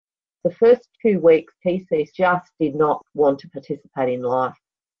The first 2 weeks, TC just did not want to participate in life.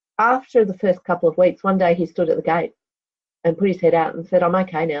 After the first couple of weeks, one day he stood at the gate and put his head out and said, I'm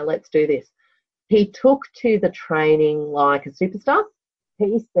okay now, let's do this. He took to the training like a superstar.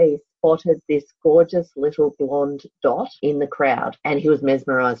 TC spotted this gorgeous little blonde dot in the crowd and he was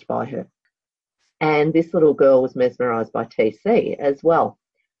mesmerised by her. And this little girl was mesmerised by TC as well.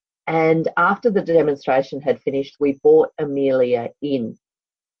 And after the demonstration had finished, we brought Amelia in.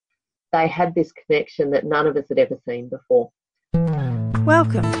 They had this connection that none of us had ever seen before.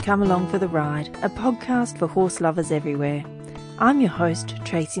 Welcome to Come Along for the Ride, a podcast for horse lovers everywhere. I'm your host,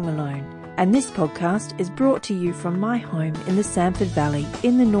 Tracy Malone, and this podcast is brought to you from my home in the Samford Valley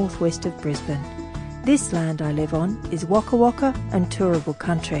in the northwest of Brisbane. This land I live on is Waka Waka and Turrbal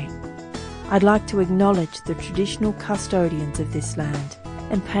country. I'd like to acknowledge the traditional custodians of this land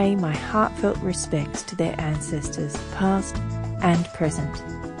and pay my heartfelt respects to their ancestors, past and present.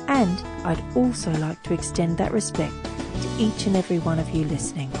 And I'd also like to extend that respect to each and every one of you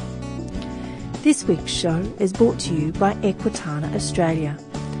listening. This week's show is brought to you by Equitana Australia.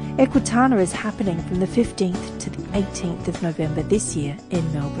 Equitana is happening from the 15th to the 18th of November this year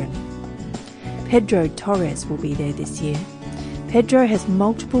in Melbourne. Pedro Torres will be there this year. Pedro has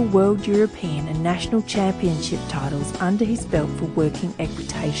multiple World, European and National Championship titles under his belt for working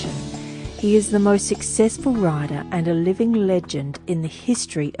equitation. He is the most successful rider and a living legend in the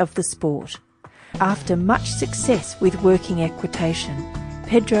history of the sport. After much success with working equitation,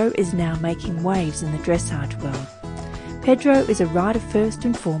 Pedro is now making waves in the dressage world. Pedro is a rider first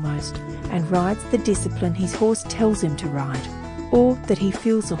and foremost and rides the discipline his horse tells him to ride, or that he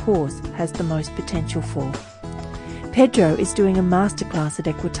feels a horse has the most potential for. Pedro is doing a masterclass at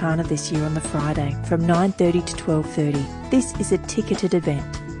Equitana this year on the Friday from 9:30 to 12:30. This is a ticketed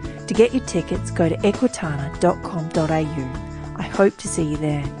event. To get your tickets, go to equitana.com.au. I hope to see you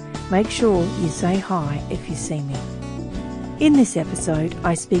there. Make sure you say hi if you see me. In this episode,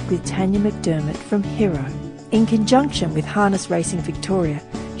 I speak with Tanya McDermott from Hero. In conjunction with Harness Racing Victoria,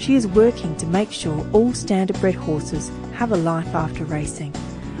 she is working to make sure all standardbred horses have a life after racing,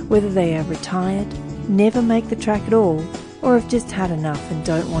 whether they are retired, never make the track at all, or have just had enough and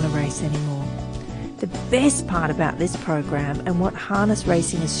don't want to race anymore. The best part about this program and what Harness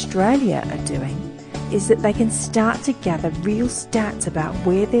Racing Australia are doing is that they can start to gather real stats about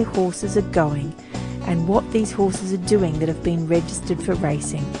where their horses are going and what these horses are doing that have been registered for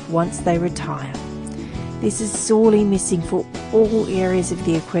racing once they retire. This is sorely missing for all areas of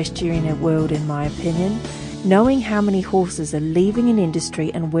the equestrian world, in my opinion. Knowing how many horses are leaving an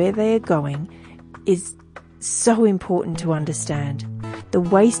industry and where they are going is so important to understand. The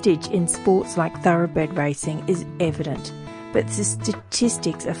wastage in sports like thoroughbred racing is evident, but the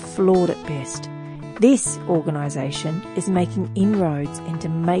statistics are flawed at best. This organisation is making inroads into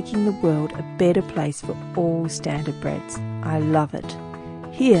making the world a better place for all standardbreds. I love it.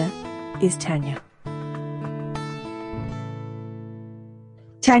 Here is Tanya.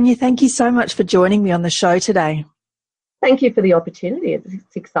 Tanya, thank you so much for joining me on the show today. Thank you for the opportunity.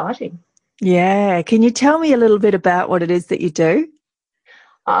 It's exciting. Yeah. Can you tell me a little bit about what it is that you do?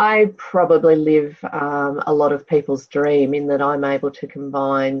 I probably live a lot of people's dream in that I'm able to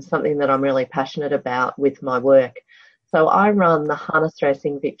combine something that I'm really passionate about with my work. So I run the Harness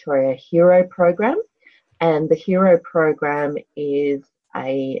Racing Victoria Hero program, and the Hero program is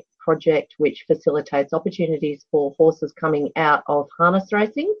a project which facilitates opportunities for horses coming out of harness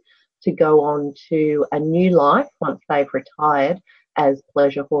racing to go on to a new life once they've retired as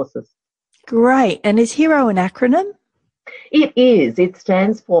pleasure horses. Great. And is HERO an acronym? It is. It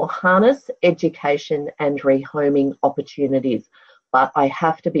stands for Harness, Education and Rehoming Opportunities. But I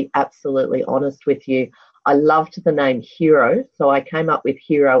have to be absolutely honest with you. I loved the name Hero, so I came up with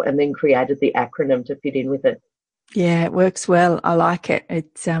Hero and then created the acronym to fit in with it. Yeah, it works well. I like it.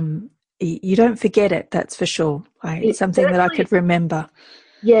 It's you don't forget it, that's for sure. It's something that I could remember.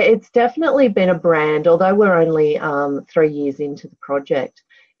 Yeah, it's definitely been a brand, although we're only 3 years into the project.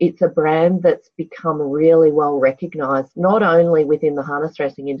 It's a brand that's become really well recognised, not only within the harness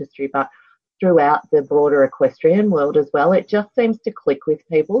racing industry, but throughout the broader equestrian world as well. It just seems to click with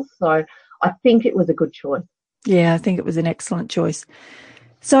people. So I think it was a good choice. Yeah, I think it was an excellent choice.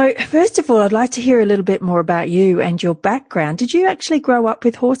 So first of all, I'd like to hear a little bit more about you and your background. Did you actually grow up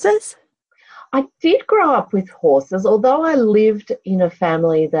with horses? I did grow up with horses, although I lived in a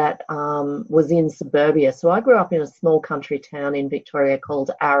family that was in suburbia. So I grew up in a small country town in Victoria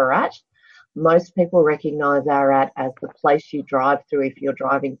called Ararat. Most people recognise Ararat as the place you drive through if you're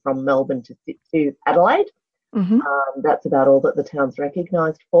driving from Melbourne to Adelaide. Mm-hmm. That's about all that the town's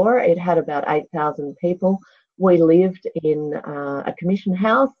recognised for. It had about 8,000 people. We lived in a commission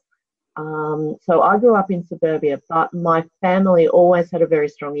house So I grew up in suburbia, but my family always had a very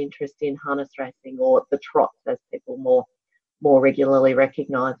strong interest in harness racing, or the trots as people more regularly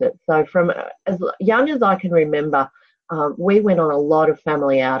recognise it. So from as young as I can remember, we went on a lot of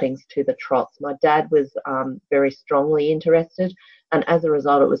family outings to the trots. My dad was very strongly interested, and as a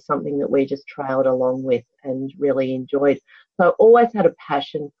result, it was something that we just trailed along with and really enjoyed. So I always had a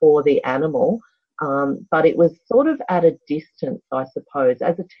passion for the animal, but it was sort of at a distance, I suppose.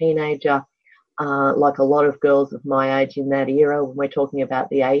 As a teenager, like a lot of girls of my age in that era, when we're talking about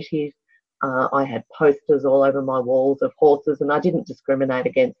the 80s, I had posters all over my walls of horses, and I didn't discriminate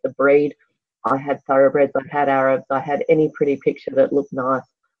against the breed. I had thoroughbreds, I had Arabs, I had any pretty picture that looked nice.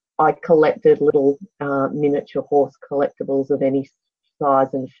 I collected little miniature horse collectibles of any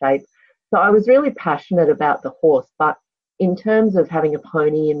size and shape. So I was really passionate about the horse, but in terms of having a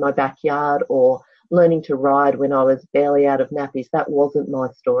pony in my backyard or learning to ride when I was barely out of nappies, that wasn't my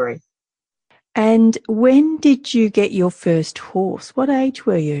story. And when did you get your first horse? What age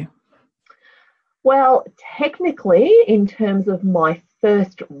were you? Well, technically, in terms of my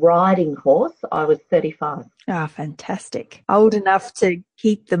first riding horse, I was 35. Ah, fantastic. Old enough to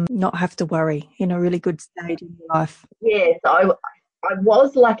keep them, not have to worry, in a really good stage in your life. Yes, I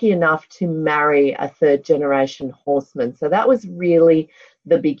was lucky enough to marry a third generation horseman. So that was really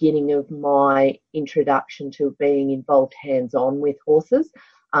the beginning of my introduction to being involved hands-on with horses.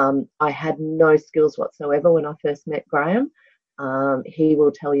 I had no skills whatsoever when I first met Graham. He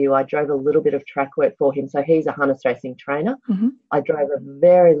will tell you I drove a little bit of track work for him. So he's a harness racing trainer. Mm-hmm. I drove a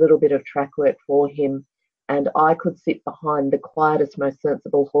very little bit of track work for him, and I could sit behind the quietest, most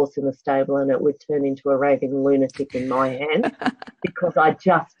sensible horse in the stable, and it would turn into a raving lunatic in my hands because I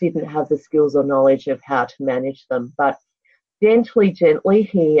just didn't have the skills or knowledge of how to manage them. But gently,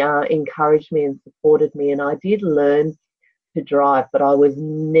 he encouraged me and supported me, and I did learn to drive, but I was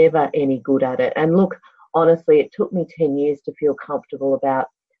never any good at it. And look, honestly, it took me 10 years to feel comfortable about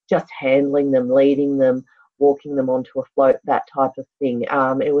just handling them, leading them, walking them onto a float, that type of thing.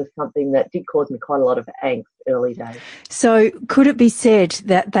 It was something that did cause me quite a lot of angst early days. So could it be said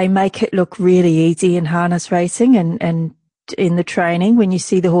that they make it look really easy in harness racing and in the training when you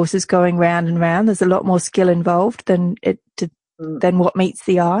see the horses going round and round? There's a lot more skill involved than what meets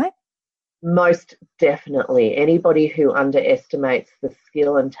the eye? Most definitely. Anybody who underestimates the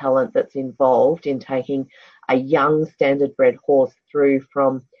skill and talent that's involved in taking a young standard bred horse through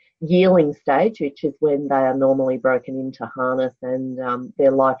from yearling stage, which is when they are normally broken into harness and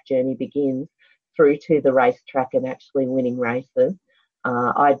their life journey begins, through to the racetrack and actually winning races,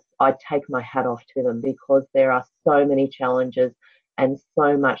 I take my hat off to them, because there are so many challenges and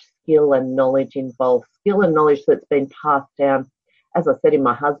so much skill and knowledge involved. Skill and knowledge that's been passed down, as I said, in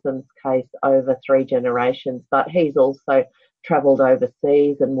my husband's case, over 3 generations, but he's also travelled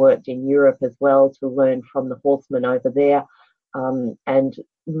overseas and worked in Europe as well to learn from the horsemen over there. And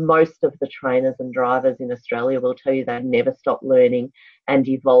most of the trainers and drivers in Australia will tell you they never stop learning and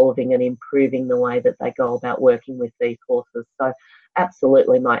evolving and improving the way that they go about working with these horses. So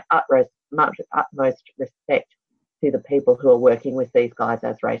absolutely my utmost respect to the people who are working with these guys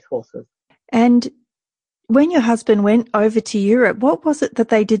as racehorses. And when your husband went over to Europe, what was it that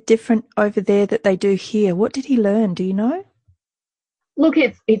they did different over there that they do here? What did he learn? Do you know? Look,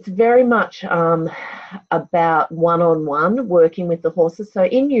 it's very much about one-on-one working with the horses. So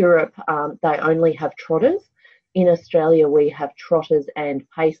in Europe, they only have trotters. In Australia, we have trotters and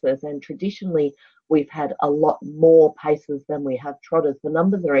pacers, and traditionally we've had a lot more pacers than we have trotters. The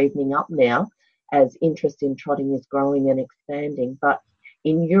numbers are evening up now as interest in trotting is growing and expanding, but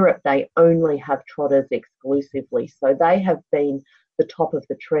in Europe, they only have trotters exclusively. So they have been the top of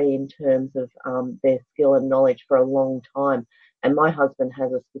the tree in terms of their skill and knowledge for a long time. And my husband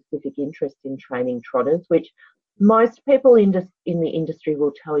has a specific interest in training trotters, which most people in the industry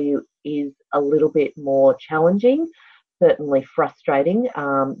will tell you is a little bit more challenging, certainly frustrating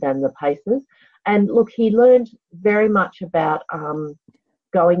than the pacers. And look, he learned very much about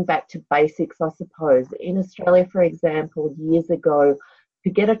going back to basics, I suppose. In Australia, for example, years ago, to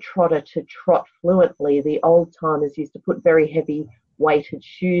get a trotter to trot fluently, the old timers used to put very heavy weighted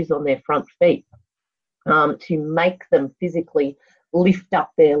shoes on their front feet to make them physically lift up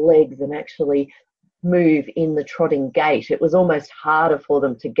their legs and actually move in the trotting gait. It was almost harder for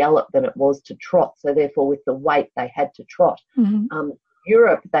them to gallop than it was to trot. So therefore, with the weight, they had to trot. Mm-hmm.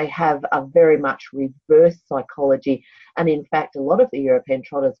 Europe, they have a very much reverse psychology. And in fact, a lot of the European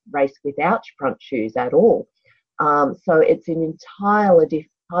trotters race without front shoes at all. So it's an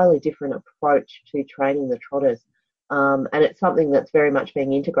entirely different approach to training the trotters. And it's something that's very much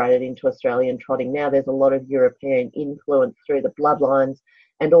being integrated into Australian trotting now. There's a lot of European influence through the bloodlines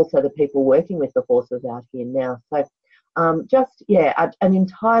and also the people working with the horses out here now. So an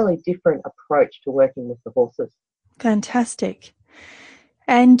entirely different approach to working with the horses. Fantastic.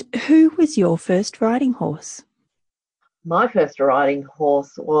 And who was your first riding horse? My first riding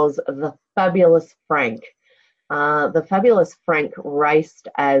horse was the fabulous Frank. The fabulous Frank raced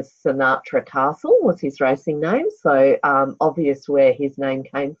as Sinatra Castle, was his racing name, so obvious where his name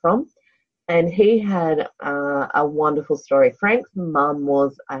came from. And he had a wonderful story. Frank's mum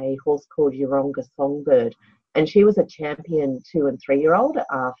was a horse called Yeronga Songbird, and she was a champion 2 and 3 year old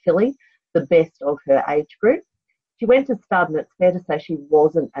filly, the best of her age group. She went to stud, and it's fair to say she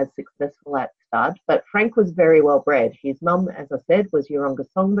wasn't as successful at stud, but Frank was very well bred. His mum, as I said, was Yeronga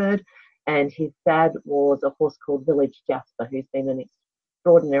Songbird, and his dad was a horse called Village Jasper, who's been an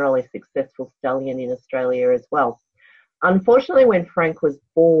extraordinarily successful stallion in Australia as well. Unfortunately, when Frank was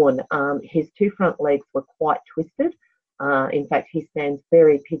born, his 2 front legs were quite twisted. In fact, he stands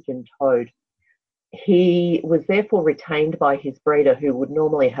very pigeon-toed. He was therefore retained by his breeder, who would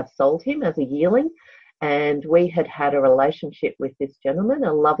normally have sold him as a yearling, and we had had a relationship with this gentleman,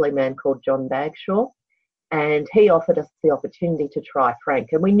 a lovely man called John Bagshaw, and he offered us the opportunity to try Frank.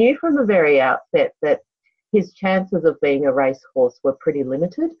 And we knew from the very outset that his chances of being a racehorse were pretty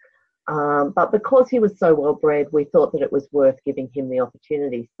limited, but because he was so well bred, we thought that it was worth giving him the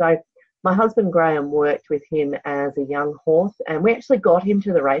opportunity. So my husband Graham worked with him as a young horse, and we actually got him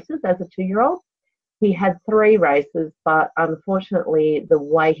to the races as a 2-year-old. He had 3 races, but unfortunately the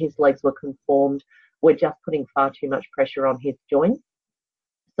way his legs were conformed were just putting far too much pressure on his joints.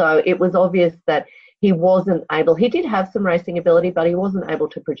 So it was obvious that he wasn't able, he did have some racing ability, but he wasn't able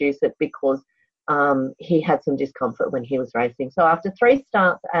to produce it because he had some discomfort when he was racing. So after 3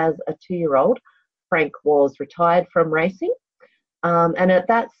 starts as a 2-year-old, Frank was retired from racing. And at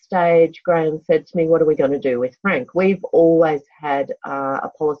that stage, Graham said to me, what are we going to do with Frank? We've always had a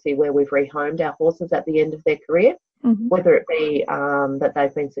policy where we've rehomed our horses at the end of their career, whether it be that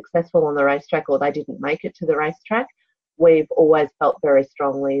they've been successful on the racetrack or they didn't make it to the racetrack. We've always felt very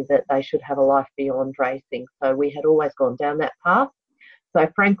strongly that they should have a life beyond racing. So we had always gone down that path. So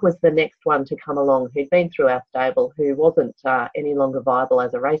Frank was the next one to come along, who'd been through our stable, who wasn't any longer viable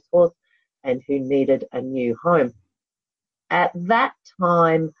as a racehorse and who needed a new home. At that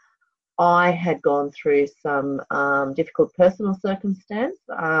time, I had gone through some difficult personal circumstance.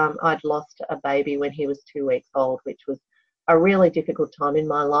 I'd lost a baby when he was 2 weeks old, which was a really difficult time in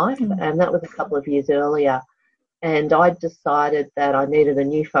my life, and that was a couple of years earlier. And I decided that I needed a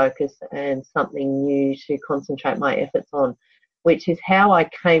new focus and something new to concentrate my efforts on, which is how I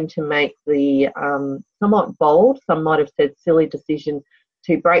came to make the somewhat bold, some might have said silly decision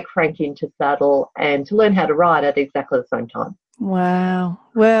to break Frank into saddle and to learn how to ride at exactly the same time. Wow.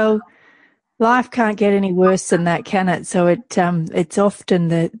 Well, life can't get any worse than that, can it? So it's often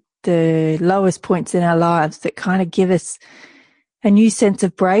the lowest points in our lives that kind of give us a new sense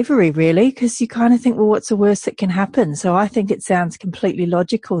of bravery, really, because you kind of think, well, what's the worst that can happen? So I think it sounds completely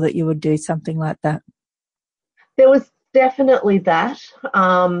logical that you would do something like that. There was definitely that,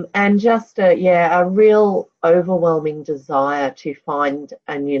 and just a real overwhelming desire to find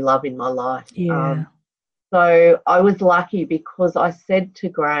a new love in my life. Yeah. So I was lucky because I said to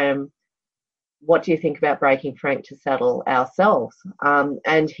Graham, what do you think about breaking Frank to saddle ourselves?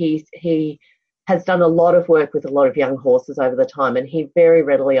 And he has done a lot of work with a lot of young horses over the time, and he very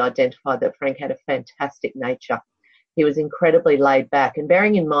readily identified that Frank had a fantastic nature. He was incredibly laid back, and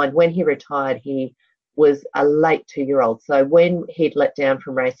bearing in mind when he retired, he was a late 2-year-old. So when he'd let down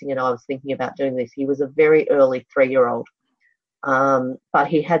from racing and I was thinking about doing this, he was a very early 3-year-old. But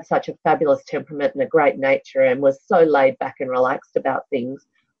he had such a fabulous temperament and a great nature and was so laid back and relaxed about things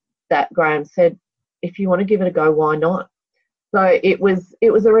that Graham said, if you want to give it a go, why not? So it was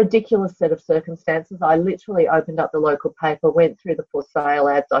a ridiculous set of circumstances. I literally opened up the local paper, went through the for sale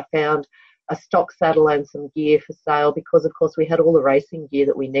ads. I found a stock saddle and some gear for sale because, of course, we had all the racing gear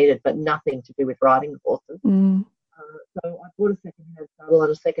that we needed, but nothing to do with riding horses. So I bought a second-hand saddle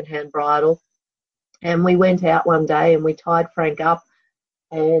and a second-hand bridle, and we went out one day and we tied Frank up,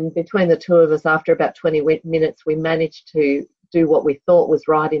 and between the two of us, after about 20 minutes, we managed to do what we thought was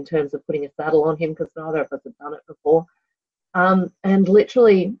right in terms of putting a saddle on him because neither of us had done it before. And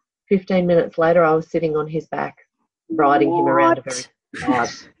literally 15 minutes later, I was sitting on his back, riding him around a very hard.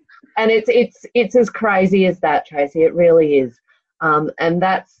 And it's as crazy as that, Tracy. It really is. And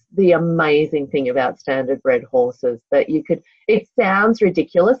that's the amazing thing about standard bred horses, that it sounds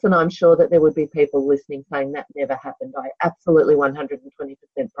ridiculous, and I'm sure that there would be people listening saying that never happened. I absolutely 120%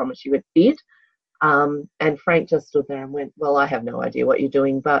 promise you it did. And Frank just stood there and went, well, I have no idea what you're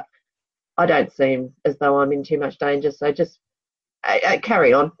doing, but I don't seem as though I'm in too much danger, so just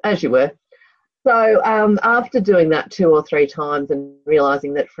carry on, as you were. So after doing that 2 or 3 times and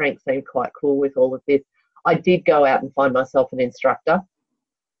realising that Frank seemed quite cool with all of this, I did go out and find myself an instructor,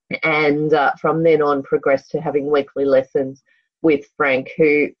 and from then on progressed to having weekly lessons with Frank,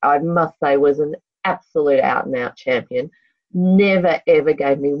 who I must say was an absolute out-and-out champion. Never, ever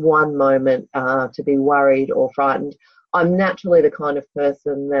gave me one moment to be worried or frightened. I'm naturally the kind of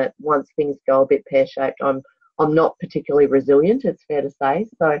person that once things go a bit pear-shaped, I'm not particularly resilient, it's fair to say.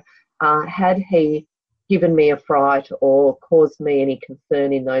 So had he given me a fright or caused me any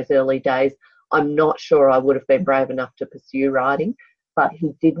concern in those early days, I'm not sure I would have been brave enough to pursue riding, but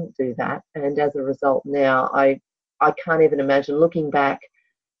he didn't do that. And as a result now, I can't even imagine looking back,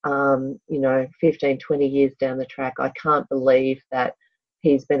 15, 20 years down the track, I can't believe that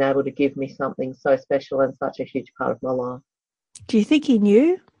he's been able to give me something so special and such a huge part of my life. Do you think he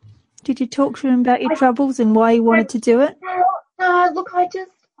knew? Did you talk to him about your troubles and why you wanted to do it? No, look,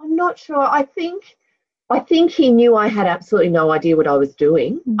 I'm not sure. I think he knew I had absolutely no idea what I was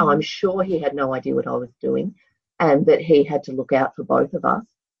doing. Mm-hmm. I'm sure he had no idea what I was doing and that he had to look out for both of us.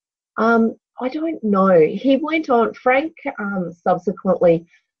 I don't know. He went on, Frank subsequently,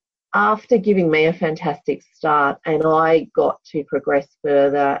 after giving me a fantastic start and I got to progress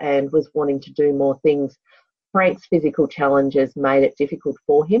further and was wanting to do more things, Frank's physical challenges made it difficult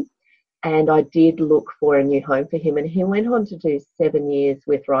for him. And I did look for a new home for him. And he went on to do 7 years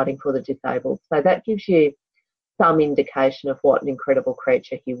with Riding for the Disabled. So that gives you some indication of what an incredible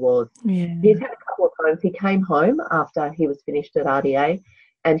creature he was. Yeah. He's had a couple of homes. He came home after he was finished at RDA,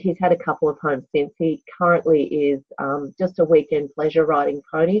 and he's had a couple of homes since. He currently is just a weekend pleasure riding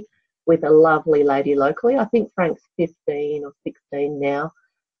pony with a lovely lady locally. I think Frank's 15 or 16 now.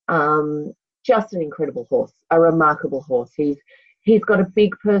 Just an incredible horse, a remarkable horse. He's got a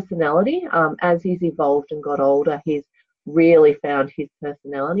big personality. As he's evolved and got older, he's really found his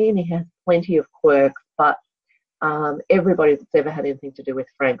personality, and he has plenty of quirks, but everybody that's ever had anything to do with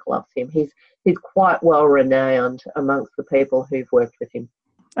Frank loves him. He's quite well renowned amongst the people who've worked with him.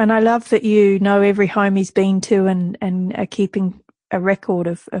 And I love that you know every home he's been to and are keeping a record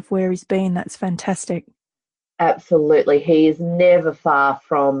of where he's been. That's fantastic. Absolutely. He is never far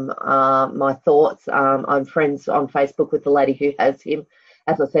from my thoughts. I'm friends on Facebook with the lady who has him.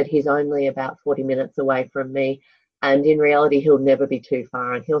 As I said, he's only about 40 minutes away from me. And in reality, he'll never be too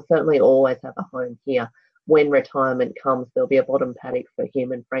far. And he'll certainly always have a home here. When retirement comes, there'll be a bottom paddock for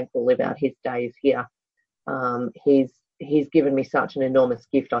him, and Frank will live out his days here. He's given me such an enormous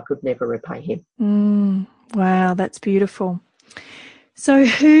gift, I could never repay him. Wow, that's beautiful. So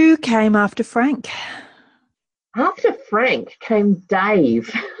who came after Frank? After Frank came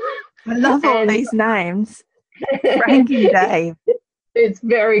Dave. I love all these names. Frank and Dave. It's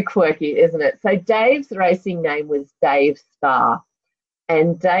very quirky, isn't it? So Dave's racing name was Dave Star.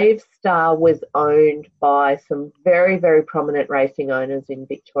 And Dave Star was owned by some very, very prominent racing owners in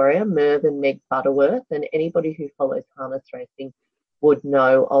Victoria, Merv and Meg Butterworth. And anybody who follows harness racing would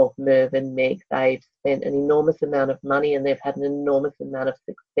know of Merv and Meg. They've spent an enormous amount of money and they've had an enormous amount of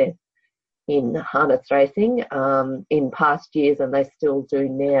success in harness racing in past years, and they still do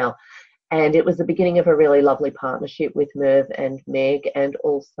now. And it was the beginning of a really lovely partnership with Merv and Meg, and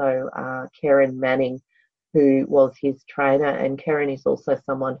also Karen Manning, who was his trainer. And Karen is also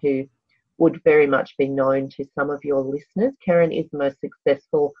someone who would very much be known to some of your listeners. Karen is the most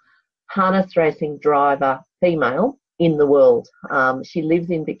successful harness racing driver, female, in the world. She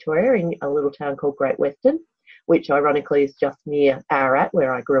lives in Victoria in a little town called Great Western, which ironically is just near Ararat,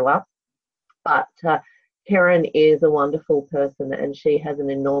 where I grew up. But Karen is a wonderful person, and she has an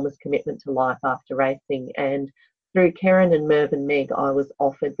enormous commitment to life after racing. And through Karen and Merv and Meg, I was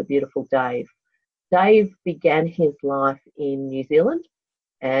offered the beautiful Dave. Dave began his life in New Zealand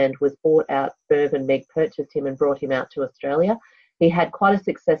and was bought out. Merv and Meg purchased him and brought him out to Australia. He had quite a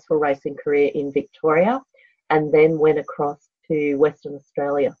successful racing career in Victoria and then went across to Western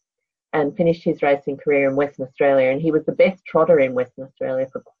Australia and finished his racing career in Western Australia. And he was the best trotter in Western Australia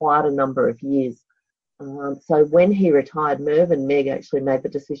for quite a number of years. So when he retired, Merv and Meg actually made the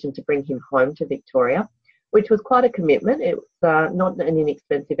decision to bring him home to Victoria, which was quite a commitment. It was not an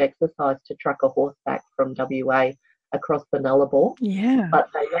inexpensive exercise to truck a horse back from WA across the Nullarbor. Yeah. But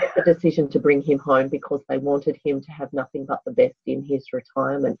they made the decision to bring him home because they wanted him to have nothing but the best in his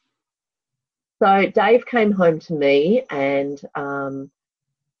retirement. So Dave came home to me, and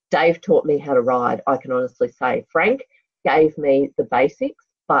Dave taught me how to ride, I can honestly say. Frank gave me the basics,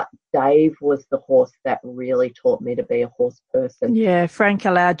 but Dave was the horse that really taught me to be a horse person. Yeah, Frank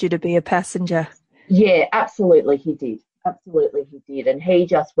allowed you to be a passenger. Yeah, absolutely he did. Absolutely he did. And he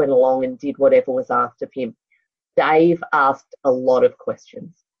just went along and did whatever was asked of him. Dave asked a lot of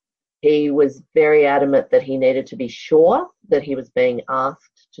questions. He was very adamant that he needed to be sure that he was being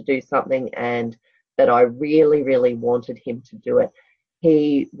asked to do something and that I really, really wanted him to do it.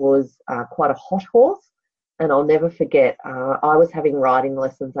 He was quite a hot horse, and I'll never forget, I was having riding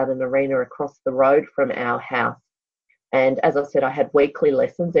lessons at an arena across the road from our house. And as I said, I had weekly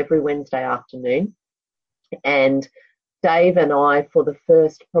lessons every Wednesday afternoon. And Dave and I, for the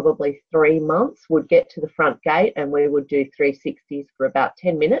first probably 3 months, would get to the front gate and we would do 360s for about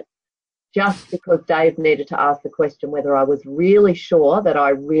 10 minutes, just because Dave needed to ask the question whether I was really sure that I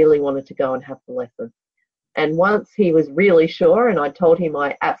really wanted to go and have the lesson. And once he was really sure and I told him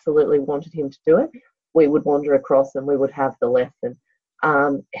I absolutely wanted him to do it, we would wander across and we would have the lesson.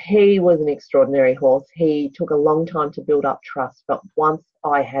 He was an extraordinary horse. He took a long time to build up trust, but once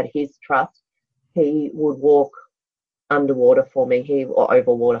I had his trust, he would walk underwater for me, or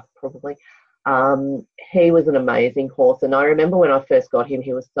over water probably. He was an amazing horse, and I remember when I first got him,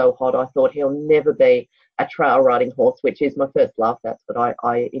 he was so hot. I thought he'll never be a trail riding horse, which is my first love. That's what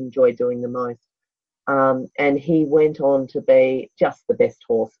I enjoy doing the most. And he went on to be just the best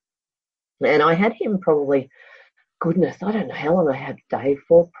horse. And I had him probably, goodness, I don't know how long I had Dave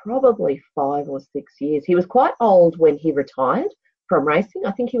for, probably 5 or 6 years. He was quite old when he retired from racing.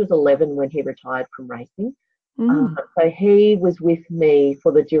 I think he was 11 when he retired from racing. So he was with me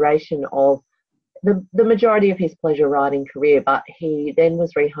for the duration of the majority of his pleasure riding career, but he then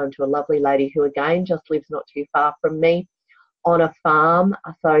was rehomed to a lovely lady who again just lives not too far from me on a farm.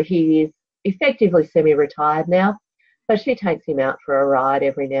 So he is effectively semi-retired now, but she takes him out for a ride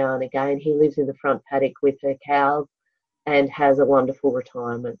every now and again. He lives in the front paddock with her cows and has a wonderful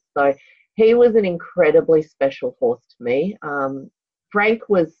retirement. So he was an incredibly special horse to me. Frank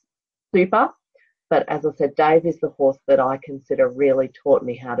was super. But as I said, Dave is the horse that I consider really taught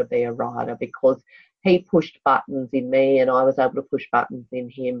me how to be a rider, because he pushed buttons in me and I was able to push buttons in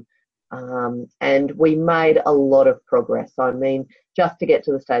him. And we made a lot of progress. I mean, just to get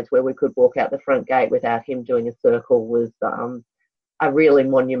to the stage where we could walk out the front gate without him doing a circle was a really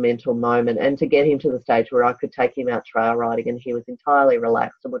monumental moment. And to get him to the stage where I could take him out trail riding and he was entirely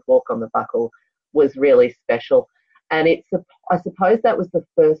relaxed and would walk on the buckle was really special. And I suppose that was the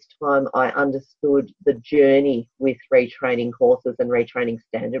first time I understood the journey with retraining horses and retraining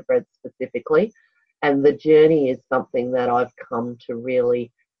standardbreds specifically. And the journey is something that I've come to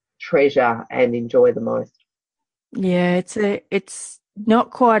really treasure and enjoy the most. Yeah, it's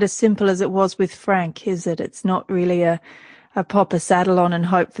not quite as simple as it was with Frank, is it? It's not really a pop a saddle on and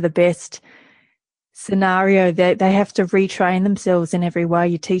hope for the best scenario. They have to retrain themselves in every way.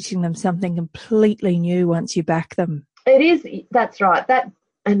 You're teaching them something completely new once you back them. It is, that's right.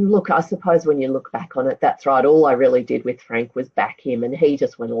 And look, I suppose when you look back on it, that's right. All I really did with Frank was back him, and he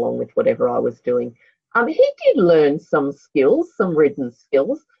just went along with whatever I was doing. He did learn some skills, some ridden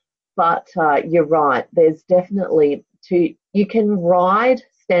skills, but you're right. There's definitely you can ride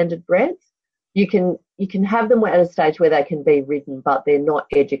standard breds. You can have them at a stage where they can be ridden, but they're not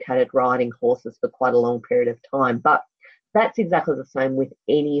educated riding horses for quite a long period of time. But that's exactly the same with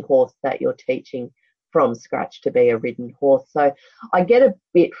any horse that you're teaching from scratch to be a ridden horse. So I get a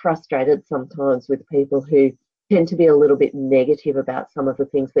bit frustrated sometimes with people who tend to be a little bit negative about some of the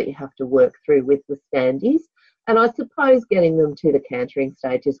things that you have to work through with the standees. And I suppose getting them to the cantering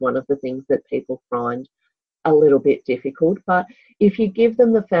stage is one of the things that people find a little bit difficult. But if you give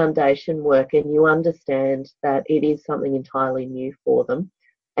them the foundation work and you understand that it is something entirely new for them,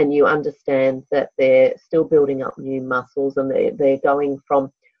 and you understand that they're still building up new muscles and they're going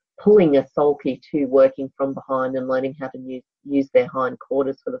from pulling a sulky to working from behind and learning how to use their hind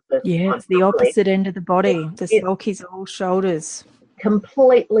quarters for the first time. Yeah, it's the opposite end of the body. The sulky's all shoulders.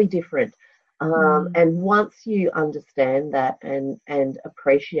 Completely different. And once you understand that and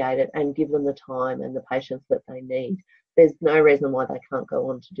appreciate it and give them the time and the patience that they need, there's no reason why they can't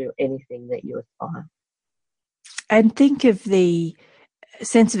go on to do anything that you aspire. And think of the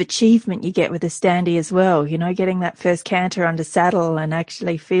sense of achievement you get with a standee as well, you know, getting that first canter under saddle and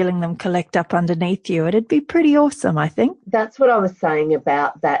actually feeling them collect up underneath you. It'd be pretty awesome, I think. That's what I was saying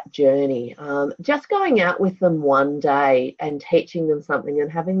about that journey. Just going out with them one day and teaching them something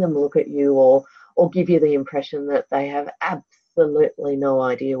and having them look at you or give you the impression that they have absolutely no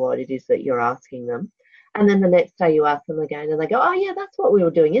idea what it is that you're asking them. And then the next day you ask them again and they go, oh, yeah, that's what we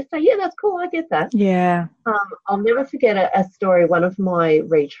were doing yesterday. Yeah, that's cool. I get that. Yeah. I'll never forget a story. One of my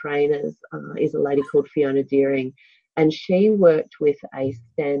retrainers is a lady called Fiona Deering, and she worked with a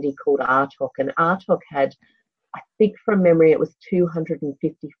standee called Artok. And Artok had, I think from memory, it was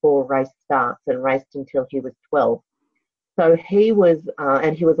 254 race starts and raced until he was 12. So he was,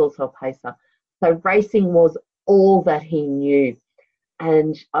 and he was also a pacer. So racing was all that he knew.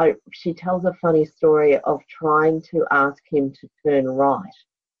 And she tells a funny story of trying to ask him to turn right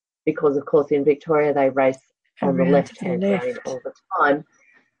because, of course, in Victoria they race on the left-hand lane all the time.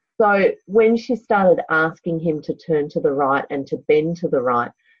 So when she started asking him to turn to the right and to bend to the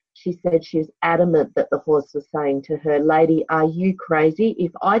right, she said she was adamant that the horse was saying to her, "Lady, are you crazy?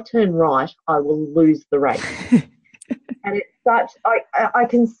 If I turn right, I will lose the race." And it's such, I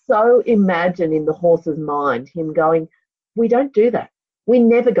can so imagine in the horse's mind him going, "We don't do that. We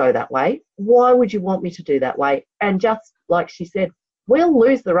never go that way. Why would you want me to do that way?" And just like she said, we'll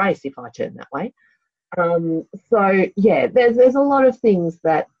lose the race if I turn that way. So yeah, there's a lot of things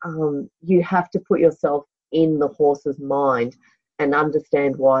that you have to put yourself in the horse's mind and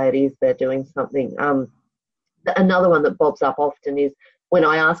understand why it is they're doing something. Another one that bobs up often is when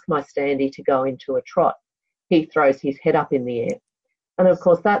I ask my standee to go into a trot, he throws his head up in the air. And of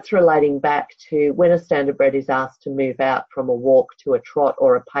course, that's relating back to when a standardbred is asked to move out from a walk to a trot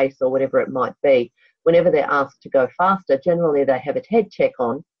or a pace or whatever it might be. Whenever they're asked to go faster, generally they have a head check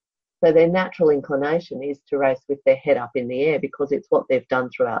on. So their natural inclination is to race with their head up in the air because it's what they've done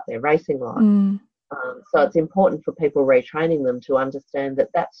throughout their racing life. So it's important for people retraining them to understand that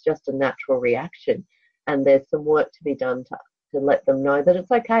that's just a natural reaction, and there's some work to be done to let them know that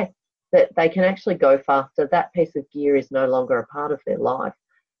it's okay, that they can actually go faster. That piece of gear is no longer a part of their life,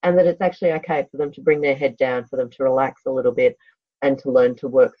 and that it's actually okay for them to bring their head down, for them to relax a little bit and to learn to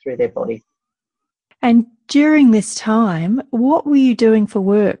work through their body. And during this time, what were you doing for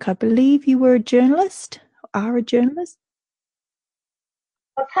work? I believe you were a journalist, are a journalist?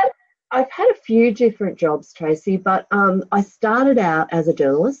 I've had a few different jobs, Tracy, but I started out as a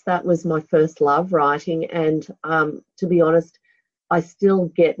journalist. That was my first love, writing. And to be honest, I still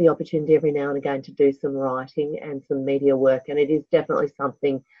get the opportunity every now and again to do some writing and some media work. And it is definitely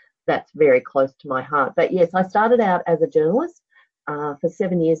something that's very close to my heart. But yes, I started out as a journalist. For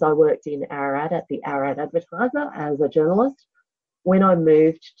 7 years, I worked in Ararat at the Ararat Advertiser as a journalist. When I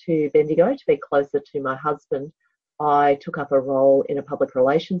moved to Bendigo to be closer to my husband, I took up a role in a public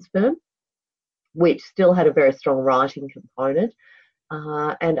relations firm, which still had a very strong writing component.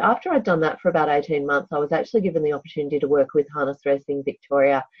 And after I'd done that for about 18 months, I was actually given the opportunity to work with Harness Racing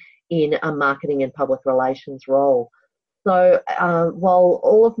Victoria in a marketing and public relations role. So while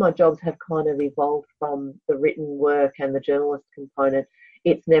all of my jobs have kind of evolved from the written work and the journalist component,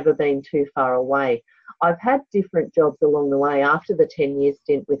 it's never been too far away. I've had different jobs along the way. After the 10-year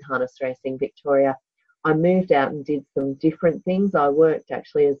stint with Harness Racing Victoria, I moved out and did some different things. I worked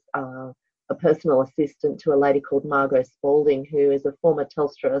actually as a personal assistant to a lady called Margot Spalding, who is a former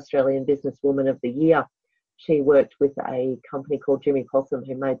Telstra Australian Businesswoman of the Year. She worked with a company called Jimmy Possum,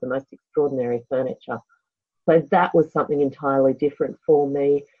 who made the most extraordinary furniture. So that was something entirely different for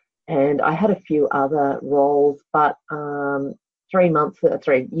me. And I had a few other roles, but 3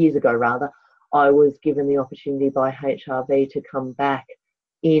 years ago rather, I was given the opportunity by HRV to come back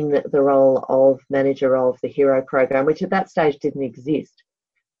in the role of manager of the Hero program, which at that stage didn't exist.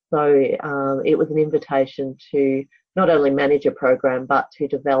 So it was an invitation to not only manage a program, but to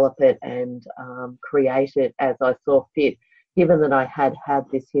develop it and create it as I saw fit, given that I had had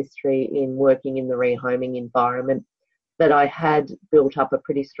this history in working in the rehoming environment, that I had built up a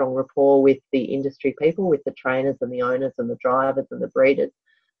pretty strong rapport with the industry people, with the trainers and the owners and the drivers and the breeders.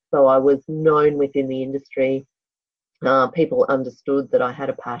 So I was known within the industry. People understood that I had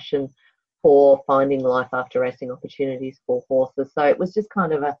a passion for finding life after racing opportunities for horses. So it was just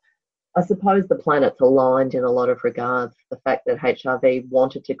kind of I suppose the planets aligned in a lot of regards. The fact that HRV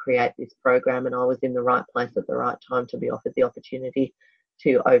wanted to create this program and I was in the right place at the right time to be offered the opportunity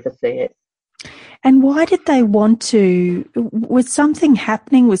to oversee it. And why did they want to? Was something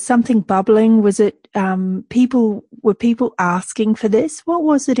happening? Was something bubbling? Was it people asking for this? What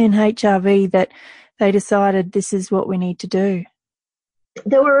was it in HRV that they decided this is what we need to do?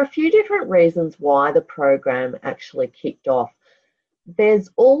 There were a few different reasons why the program actually kicked off. There's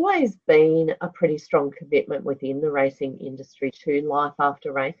always been a pretty strong commitment within the racing industry to life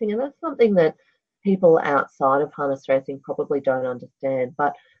after racing, and that's something that people outside of harness racing probably don't understand.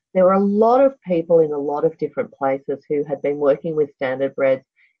 But there were a lot of people in a lot of different places who had been working with standardbreds,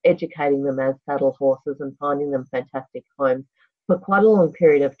 educating them as saddle horses and finding them fantastic homes for quite a long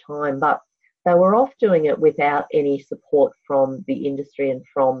period of time. But they were off doing it without any support from the industry and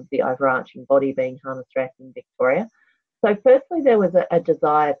from the overarching body being Harness Racing Victoria. So firstly, there was a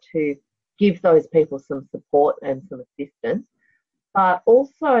desire to give those people some support and some assistance, but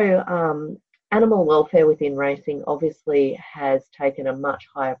also animal welfare within racing obviously has taken a much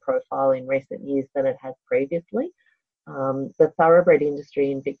higher profile in recent years than it has previously. The thoroughbred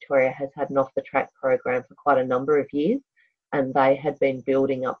industry in Victoria has had an off-the-track program for quite a number of years, and they had been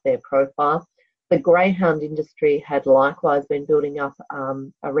building up their profile. The greyhound industry had likewise been building up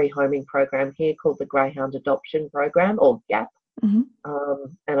a rehoming program here called the Greyhound Adoption Program, or GAP. Mm-hmm.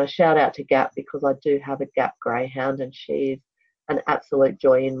 And I shout out to GAP because I do have a GAP greyhound, and she's an absolute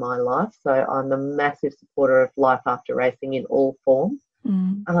joy in my life. So I'm a massive supporter of life after racing in all forms.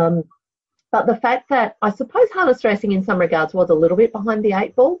 Mm. But the fact that I suppose harness racing in some regards was a little bit behind the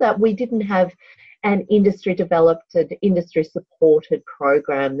eight ball, that we didn't have an industry-developed, industry-supported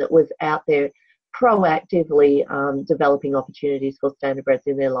program that was out there proactively developing opportunities for standardbreds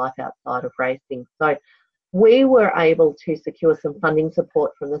in their life outside of racing. So we were able to secure some funding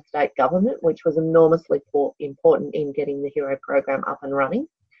support from the state government, which was enormously important in getting the Hero program up and running.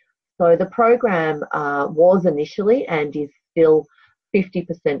 So the program was initially and is still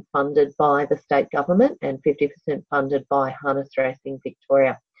 50% funded by the state government and 50% funded by Harness Racing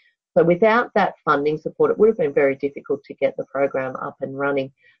Victoria. So without that funding support, it would have been very difficult to get the program up and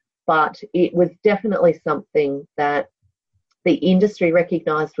running. But it was definitely something that the industry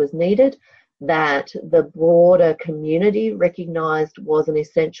recognised was needed, that the broader community recognised was an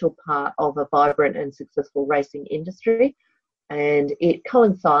essential part of a vibrant and successful racing industry. And it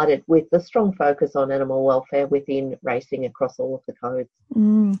coincided with the strong focus on animal welfare within racing across all of the codes.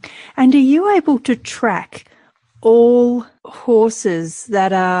 Mm. And are you able to track all horses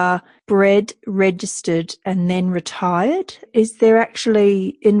that are bred, registered and then retired? Is there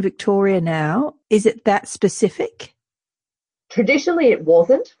actually in Victoria now, is it that specific? Traditionally it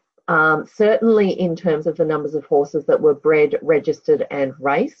wasn't. Certainly in terms of the numbers of horses that were bred, registered and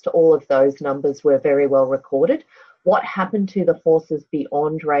raced, all of those numbers were very well recorded. What happened to the horses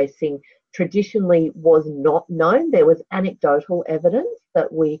beyond racing traditionally was not known. There was anecdotal evidence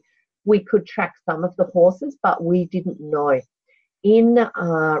that we could track some of the horses, but we didn't know. In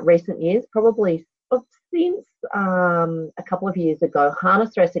recent years, probably since a couple of years ago,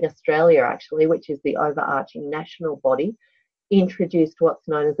 Harness Racing Australia, actually, which is the overarching national body, introduced what's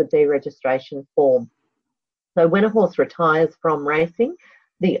known as a deregistration form. So when a horse retires from racing,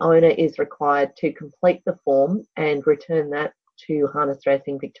 the owner is required to complete the form and return that to Harness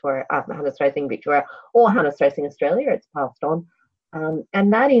Racing Victoria or Harness Racing Australia. It's passed on.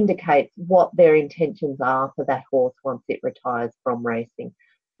 And that indicates what their intentions are for that horse once it retires from racing.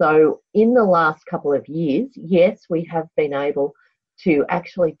 So in the last couple of years, yes, we have been able to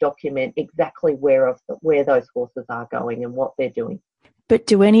actually document exactly where those horses are going and what they're doing. But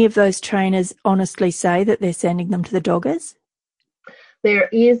do any of those trainers honestly say that they're sending them to the doggers? There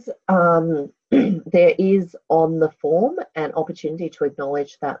is on the form an opportunity to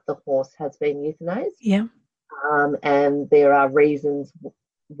acknowledge that the horse has been euthanized. Yeah. And there are reasons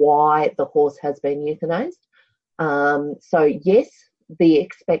why the horse has been euthanized. So yes, the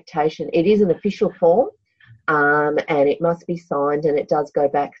expectation, it is an official form, and it must be signed, and it does go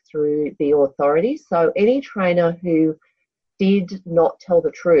back through the authorities. So any trainer who did not tell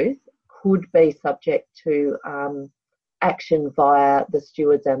the truth could be subject to action via the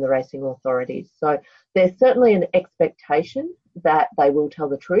stewards and the racing authorities. So there's certainly an expectation that they will tell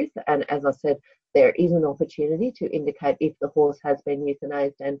the truth. And as I said, there is an opportunity to indicate if the horse has been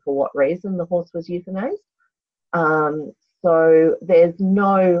euthanized and for what reason the horse was euthanized. So there's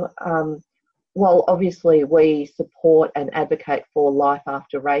no, while obviously we support and advocate for life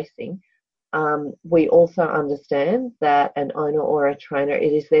after racing, we also understand that an owner or a trainer,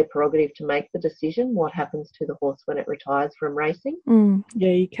 it is their prerogative to make the decision what happens to the horse when it retires from racing. Yeah,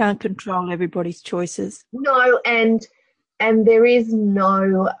 you can't control everybody's choices. No, and there is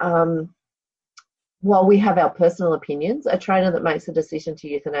no, while we have our personal opinions, a trainer that makes a decision to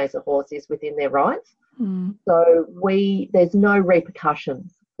euthanize a horse is within their rights. So there's no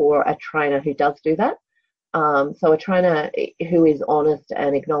repercussions for a trainer who does do that. So a trainer who is honest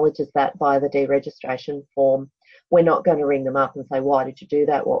and acknowledges that by the deregistration form, we're not going to ring them up and say, why did you do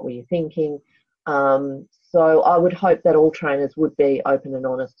that? What were you thinking? So I would hope that all trainers would be open and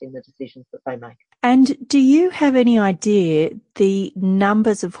honest in the decisions that they make. And do you have any idea the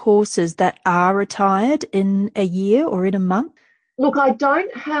numbers of horses that are retired in a year or in a month? Look, I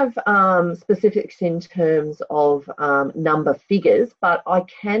don't have specifics in terms of number figures, but I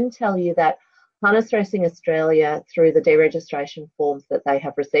can tell you that Harness Racing Australia, through the deregistration forms that they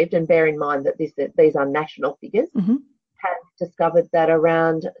have received, and bear in mind that these are national figures, have discovered that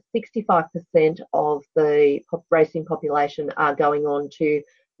around 65% of the racing population are going on to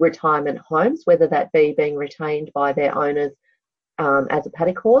retirement homes, whether that be being retained by their owners as a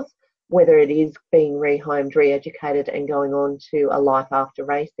paddock horse, whether it is being rehomed, re-educated and going on to a life after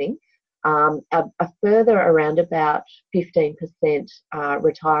racing. A further around about 15%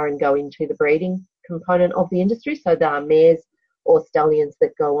 retire and go into the breeding component of the industry. So there are mares or stallions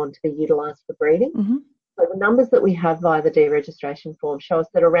that go on to be utilised for breeding. Mm-hmm. So the numbers that we have via the deregistration form show us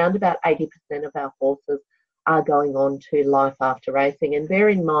that around about 80% of our horses are going on to life after racing. And bear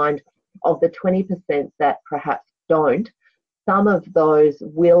in mind, of the 20% that perhaps don't, some of those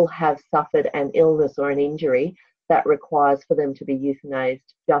will have suffered an illness or an injury that requires for them to be euthanized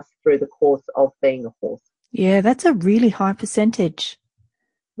just through the course of being a horse. Yeah, that's a really high percentage.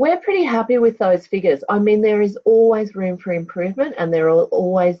 We're pretty happy with those figures. I mean, there is always room for improvement, and there are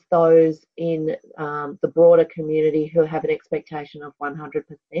always those in the broader community who have an expectation of 100%.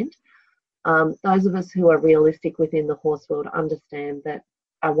 Those of us who are realistic within the horse world understand that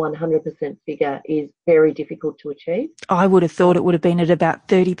a 100% figure is very difficult to achieve. I would have thought it would have been at about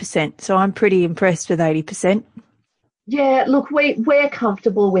 30%, so I'm pretty impressed with 80%. Yeah, look, we're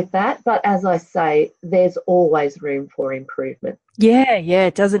comfortable with that, but as I say, there's always room for improvement. Yeah,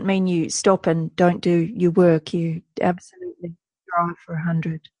 it doesn't mean you stop and don't do your work. You absolutely strive for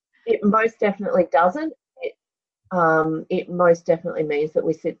 100. It most definitely doesn't. It most definitely means that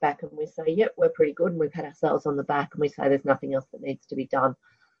we sit back and we say, yep, we're pretty good, and we pat ourselves on the back and we say there's nothing else that needs to be done.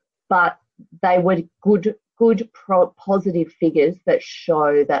 But they were good positive figures that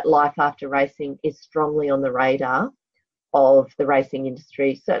show that life after racing is strongly on the radar of the racing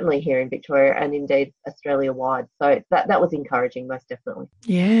industry, certainly here in Victoria and indeed Australia-wide. So that was encouraging, most definitely.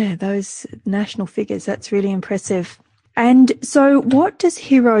 Yeah, those national figures, that's really impressive. And so what does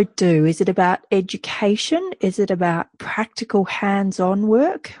Hero do? Is it about education? Is it about practical hands-on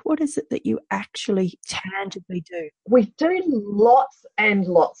work? What is it that you actually tangibly do? We do lots and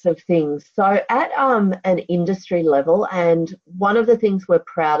lots of things. So at an industry level, and one of the things we're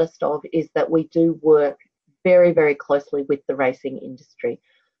proudest of is that we do work very, very closely with the racing industry.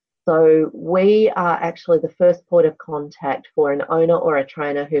 So we are actually the first point of contact for an owner or a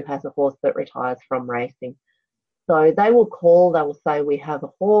trainer who has a horse that retires from racing. So they will call, they will say, we have a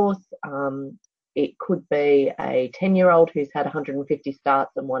horse. It could be a 10-year-old who's had 150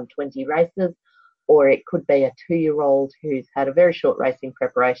 starts and won 20 races, or it could be a 2-year-old who's had a very short racing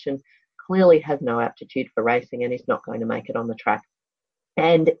preparation, clearly has no aptitude for racing and is not going to make it on the track,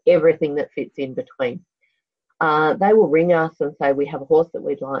 and everything that fits in between. They will ring us and say, we have a horse that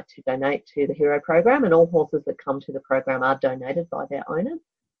we'd like to donate to the Hero program, and all horses that come to the program are donated by their owners.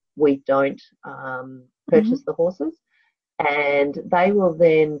 We don't purchase the horses, and they will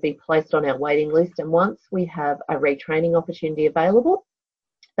then be placed on our waiting list. And once we have a retraining opportunity available,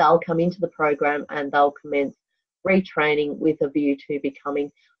 they'll come into the program and they'll commence retraining with a view to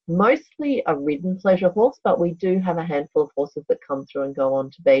becoming mostly a ridden pleasure horse, but we do have a handful of horses that come through and go on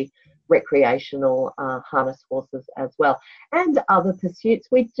to be recreational harness horses as well. And other pursuits,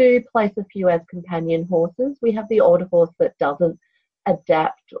 we do place a few as companion horses. We have the odd horse that doesn't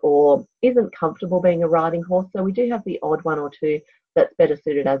adapt or isn't comfortable being a riding horse, so we do have the odd one or two that's better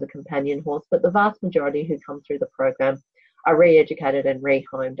suited as a companion horse, but the vast majority who come through the program are re-educated and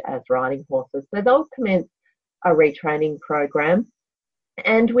rehomed as riding horses. So they'll commence a retraining program,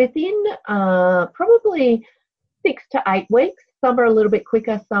 and within probably 6 to 8 weeks, some are a little bit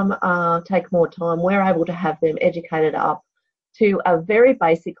quicker, some take more time, we're able to have them educated up to a very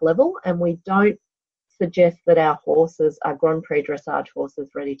basic level. And we don't suggest that our horses are Grand Prix dressage horses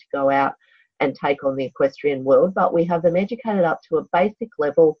ready to go out and take on the equestrian world, but we have them educated up to a basic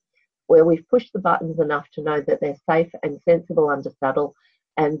level where we've pushed the buttons enough to know that they're safe and sensible under saddle,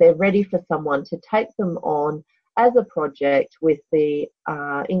 and they're ready for someone to take them on as a project with the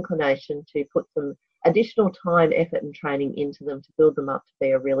inclination to put some additional time, effort and training into them to build them up to be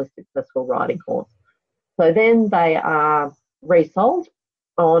a really successful riding horse. So then they are resold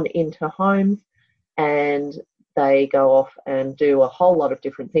on into homes, and they go off and do a whole lot of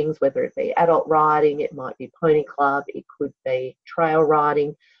different things, whether it be adult riding, it might be pony club, it could be trail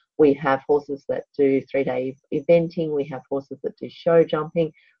riding. We have horses that do 3-day eventing. We have horses that do show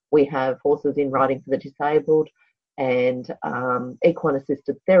jumping. We have horses in riding for the disabled and equine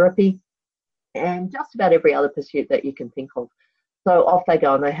assisted therapy, and just about every other pursuit that you can think of. So off they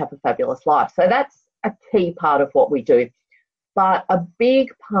go and they have a fabulous life. So that's a key part of what we do. But a big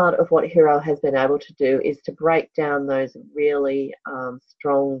part of what Hero has been able to do is to break down those really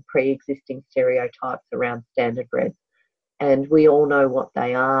strong pre-existing stereotypes around standardbred. And we all know what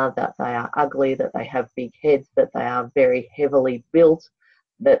they are, that they are ugly, that they have big heads, that they are very heavily built,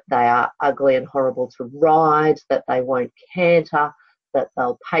 that they are ugly and horrible to ride, that they won't canter, that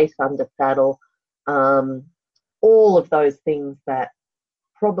they'll pace under saddle. All of those things that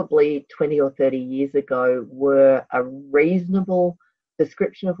probably 20 or 30 years ago were a reasonable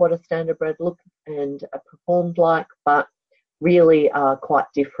description of what a standardbred looked and performed like, but really are quite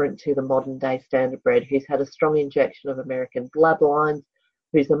different to the modern day standardbred, who's had a strong injection of American bloodlines,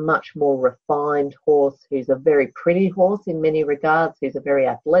 who's a much more refined horse, who's a very pretty horse in many regards, who's a very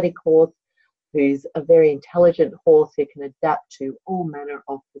athletic horse, who's a very intelligent horse who can adapt to all manner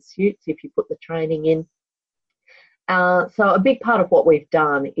of pursuits if you put the training in. So a big part of what we've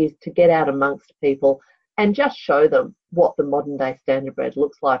done is to get out amongst people and just show them what the modern day standardbred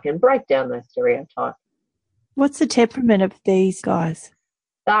looks like and break down those stereotypes. What's the temperament of these guys?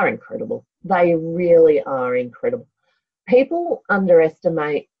 They're incredible. They really are incredible. People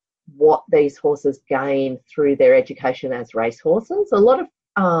underestimate what these horses gain through their education as racehorses. A lot of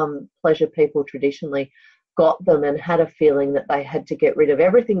pleasure people traditionally got them and had a feeling that they had to get rid of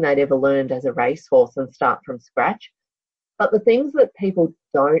everything they'd ever learned as a racehorse and start from scratch. But the things that people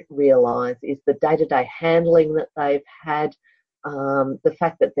don't realise is the day-to-day handling that they've had, the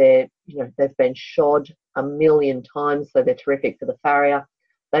fact that they've been shod 1 million times, so they're terrific for the farrier.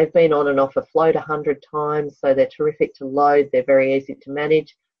 They've been on and off a float 100 times, so they're terrific to load. They're very easy to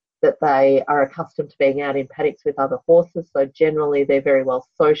manage. That they are accustomed to being out in paddocks with other horses, so generally they're very well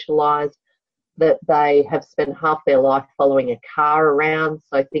socialised. That they have spent half their life following a car around,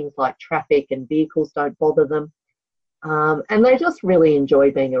 so things like traffic and vehicles don't bother them. And they just really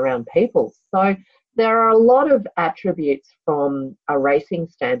enjoy being around people. So there are a lot of attributes from a racing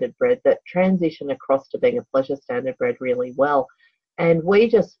standardbred that transition across to being a pleasure standardbred really well. And we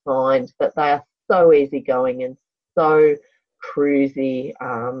just find that they are so easygoing and so cruisy.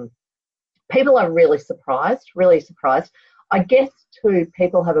 People are really surprised. I guess, too,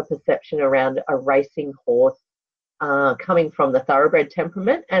 people have a perception around a racing horse coming from the thoroughbred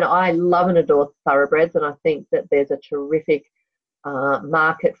temperament. And I love and adore thoroughbreds, and I think that there's a terrific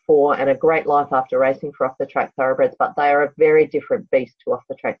market for and a great life after racing for off-the-track thoroughbreds, but they are a very different beast to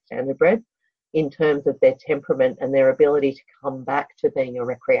off-the-track standardbreds in terms of their temperament and their ability to come back to being a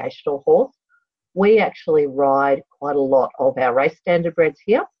recreational horse. We actually ride quite a lot of our race standardbreds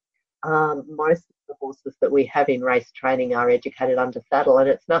here. Most of the horses that we have in race training are educated under saddle, and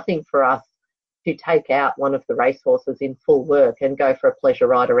it's nothing for us to take out one of the racehorses in full work and go for a pleasure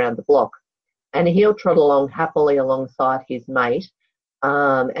ride around the block. And he'll trot along happily alongside his mate,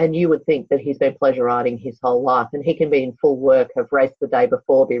 and you would think that he's been pleasure riding his whole life, and he can be in full work, have raced the day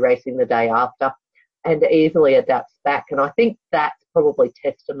before, be racing the day after, and easily adapts back. And I think that's probably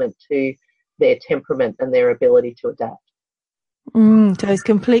testament to their temperament and their ability to adapt. So he's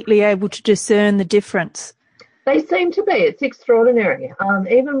completely able to discern the difference. They seem to be. It's extraordinary.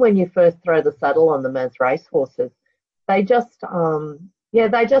 Even when you first throw the saddle on them as racehorses, they just,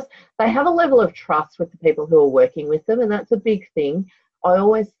 they have a level of trust with the people who are working with them, and that's a big thing. I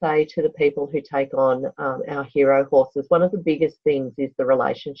always say to the people who take on our hero horses, one of the biggest things is the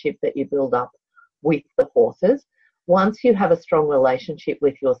relationship that you build up with the horses. Once you have a strong relationship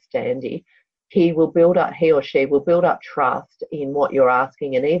with your standee, he or she will build up trust in what you're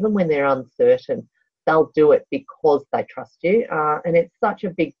asking, and even when they're uncertain, they'll do it because they trust you, and it's such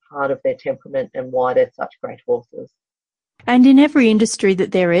a big part of their temperament and why they're such great horses. And in every industry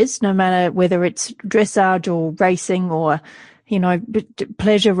that there is, no matter whether it's dressage or racing or,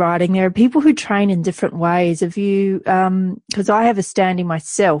 pleasure riding, there are people who train in different ways. Have you, because I have a standee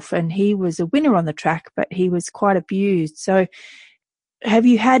myself, and he was a winner on the track, but he was quite abused. So have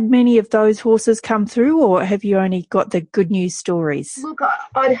you had many of those horses come through, or have you only got the good news stories? Look,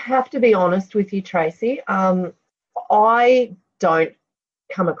 I'd have to be honest with you, Tracy. I don't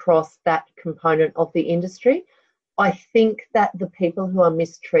come across that component of the industry. I think that the people who are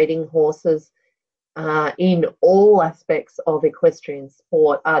mistreating horses in all aspects of equestrian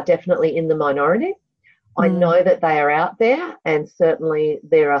sport are definitely in the minority. I know that they are out there, and certainly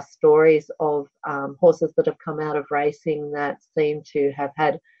there are stories of horses that have come out of racing that seem to have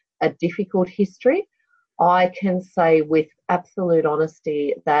had a difficult history. I can say with absolute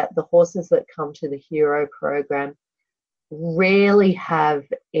honesty that the horses that come to the Hero program rarely have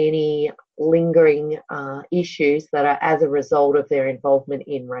any lingering issues that are as a result of their involvement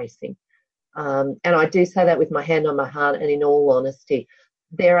in racing. And I do say that with my hand on my heart and in all honesty.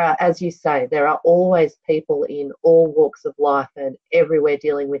 There are, as you say, there are always people in all walks of life and everywhere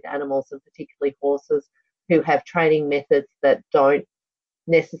dealing with animals, and particularly horses, who have training methods that don't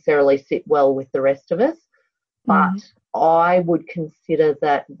necessarily sit well with the rest of us. But I would consider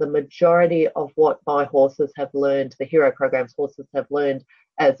that the majority of what my horses have learned, the Hero program's horses have learned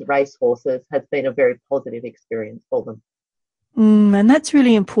as race horses, has been a very positive experience for them. And that's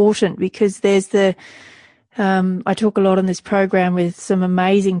really important, because there's I talk a lot on this program with some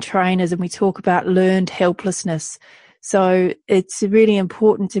amazing trainers, and we talk about learned helplessness. So it's really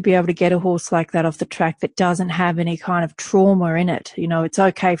important to be able to get a horse like that off the track that doesn't have any kind of trauma in it. You know, it's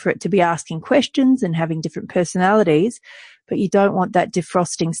okay for it to be asking questions and having different personalities, but you don't want that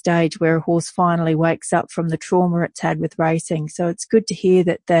defrosting stage where a horse finally wakes up from the trauma it's had with racing. So it's good to hear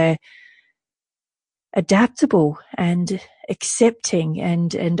that they're adaptable and accepting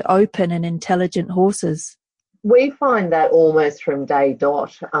and open and intelligent horses. We find that almost from day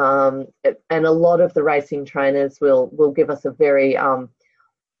dot, and a lot of the racing trainers will give us a very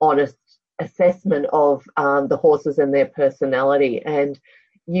honest assessment of the horses and their personality. And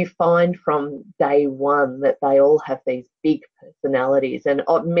you find from day one that they all have these big personalities, and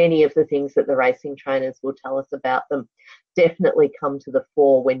many of the things that the racing trainers will tell us about them definitely come to the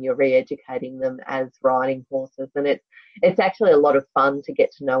fore when you're re-educating them as riding horses. And it's actually a lot of fun to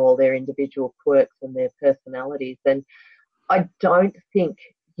get to know all their individual quirks and their personalities. And I don't think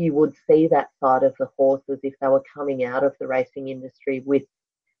you would see that side of the horses if they were coming out of the racing industry with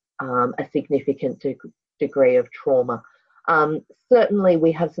a significant degree of trauma. Certainly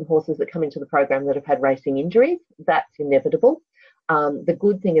we have some horses that come into the program that have had racing injuries. That's inevitable. The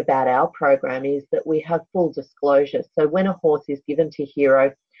good thing about our program is that we have full disclosure. So when a horse is given to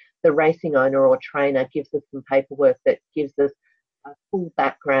Hero, the racing owner or trainer gives us some paperwork that gives us a full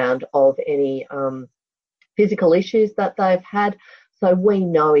background of any physical issues that they've had. So we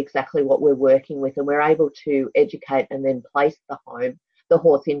know exactly what we're working with, and we're able to educate and then place the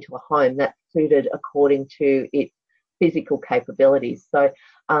horse into a home that's suited according to its physical capabilities. So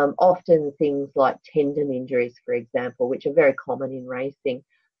often things like tendon injuries, for example, which are very common in racing,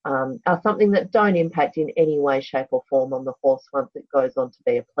 are something that don't impact in any way, shape or form on the horse once it goes on to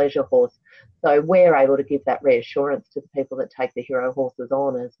be a pleasure horse. So we're able to give that reassurance to the people that take the Hero horses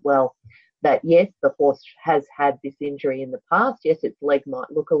on as well, that yes, the horse has had this injury in the past. Yes, its leg might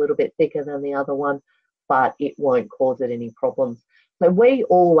look a little bit thicker than the other one, but it won't cause it any problems. So we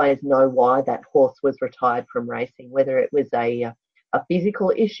always know why that horse was retired from racing, whether it was a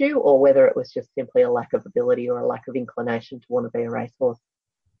physical issue or whether it was just simply a lack of ability or a lack of inclination to want to be a racehorse.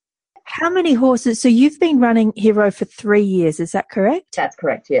 How many horses? So you've been running Hero for 3 years, is that correct? That's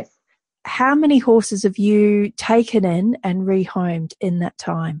correct, yes. How many horses have you taken in and rehomed in that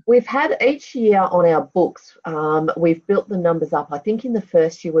time? We've had each year on our books, we've built the numbers up. I think in the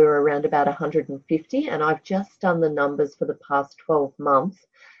first year we were around about 150, and I've just done the numbers for the past 12 months.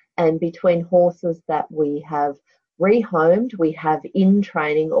 And between horses that we have rehomed, we have in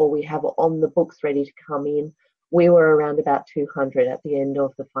training, or we have on the books ready to come in, we were around about 200 at the end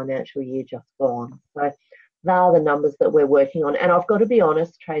of the financial year just gone. So they are the numbers that we're working on. And I've got to be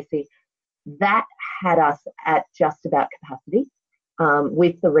honest, Tracy, that had us at just about capacity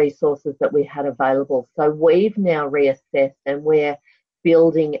with the resources that we had available. So we've now reassessed and we're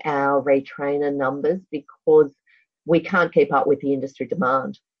building our retrainer numbers because we can't keep up with the industry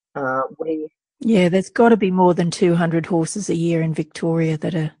demand. Yeah, there's got to be more than 200 horses a year in Victoria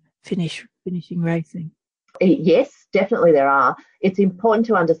that are finishing racing. Yes, definitely there are. It's important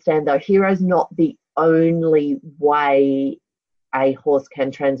to understand, though, Hero's not the only way a horse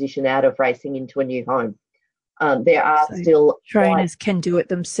can transition out of racing into a new home. There are still trainers can do it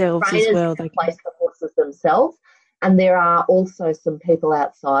themselves as well. They can place the horses themselves, and there are also some people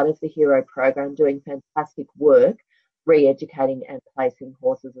outside of the Hero program doing fantastic work re-educating and placing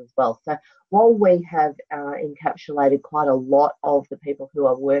horses as well. So while we have encapsulated quite a lot of the people who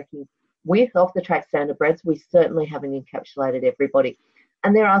are working with off-the-track standardbreds, we certainly haven't encapsulated everybody.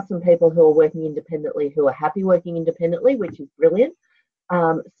 And there are some people who are working independently who are happy working independently, which is brilliant.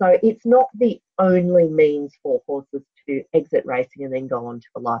 So it's not the only means for horses to exit racing and then go on to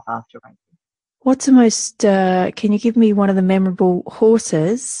a life after racing. What's the most, can you give me one of the memorable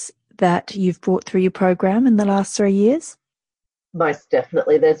horses that you've brought through your program in the last 3 years? Most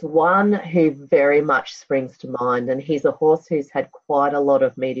definitely. There's one who very much springs to mind, and he's a horse who's had quite a lot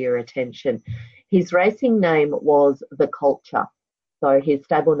of media attention. His racing name was The Culture. So his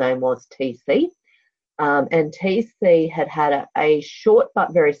stable name was TC. And TC had a short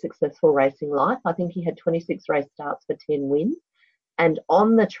but very successful racing life. I think he had 26 race starts for 10 wins. And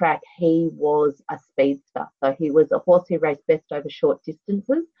on the track, he was a speedster. So he was a horse who raced best over short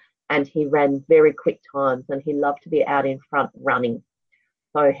distances, and he ran very quick times, and he loved to be out in front running.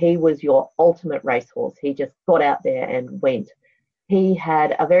 So he was your ultimate racehorse. He just got out there and went. He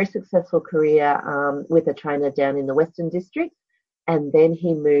had a very successful career with a trainer down in the Western District, and then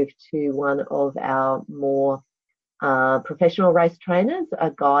he moved to one of our more professional race trainers,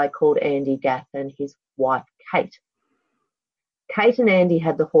 a guy called Andy Gath and his wife, Kate. Kate and Andy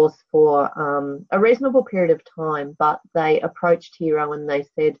had the horse for a reasonable period of time, but they approached Hero and they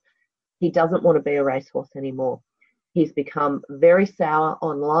said, he doesn't want to be a racehorse anymore. He's become very sour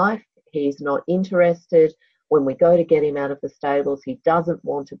on life. He's not interested. When we go to get him out of the stables, he doesn't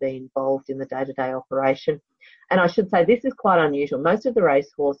want to be involved in the day-to-day operation. And I should say this is quite unusual. Most of the race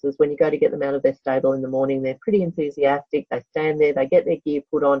horses, when you go to get them out of their stable in the morning, they're pretty enthusiastic. They stand there, they get their gear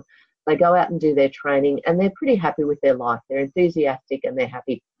put on, they go out and do their training, and they're pretty happy with their life. They're enthusiastic and they're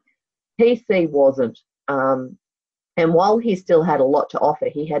happy. TC wasn't. And while he still had a lot to offer,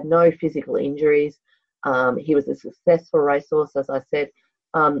 he had no physical injuries. He was a successful racehorse, as I said.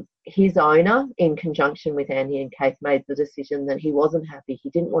 His owner, in conjunction with Andy and Kate, made the decision that he wasn't happy. He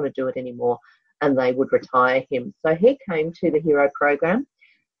didn't want to do it anymore, and they would retire him. So he came to the Hero program,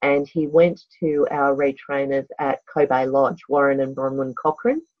 and he went to our retrainers at Kobe Lodge, Warren and Bronwyn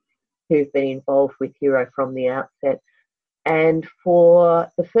Cochrane, who've been involved with Hero from the outset. And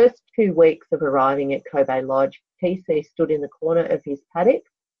for the first 2 weeks of arriving at Kobe Lodge, TC stood in the corner of his paddock.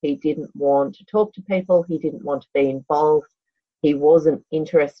 He didn't want to talk to people. He didn't want to be involved. He wasn't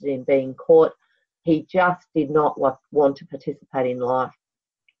interested in being caught. He just did not want to participate in life.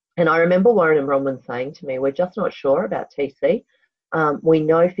 And I remember Warren and Bronwyn saying to me, we're just not sure about TC. We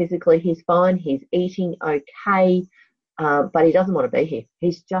know physically he's fine. He's eating okay, but he doesn't want to be here.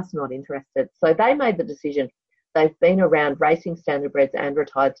 He's just not interested. So they made the decision. They've been around racing standardbreds and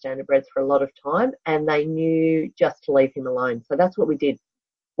retired standardbreds for a lot of time, and they knew just to leave him alone. So that's what we did.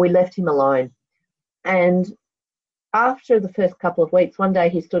 We left him alone. And after the first couple of weeks, one day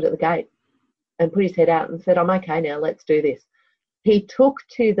he stood at the gate and put his head out and said, I'm okay now, let's do this. He took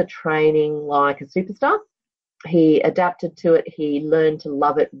to the training like a superstar. He adapted to it. He learned to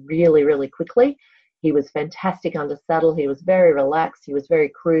love it really, really quickly. He was fantastic under saddle. He was very relaxed. He was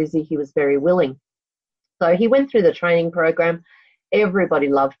very cruisy. He was very willing. So he went through the training program. Everybody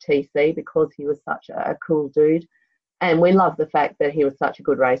loved TC because he was such a cool dude. And we loved the fact that he was such a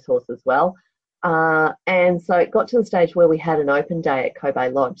good racehorse as well. And so it got to the stage where we had an open day at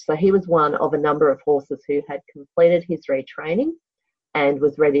Kobe Lodge. So he was one of a number of horses who had completed his retraining and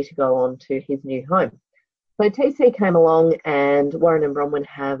was ready to go on to his new home. So TC came along, and Warren and Bronwyn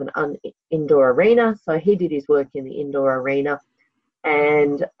have an indoor arena. So he did his work in the indoor arena.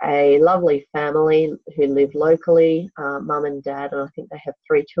 And a lovely family who live locally, mum and dad, and I think they have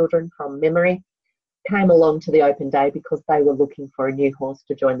 3 children from memory, came along to the open day because they were looking for a new horse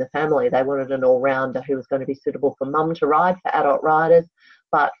to join the family. They wanted an all-rounder who was going to be suitable for mum to ride, for adult riders,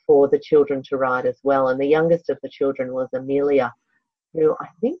 but for the children to ride as well. And the youngest of the children was Amelia, who I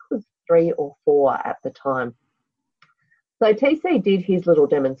think was 3 or 4 at the time. So TC did his little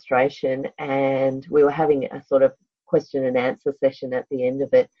demonstration, and we were having a sort of question and answer session at the end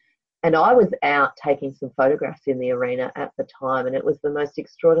of it. And I was out taking some photographs in the arena at the time, and it was the most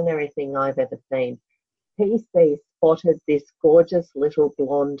extraordinary thing I've ever seen. TC spotted this gorgeous little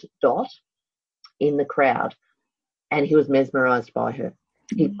blonde dot in the crowd, and he was mesmerised by her.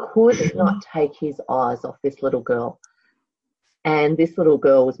 He could not take his eyes off this little girl. And this little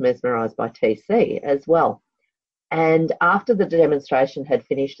girl was mesmerised by TC as well. And after the demonstration had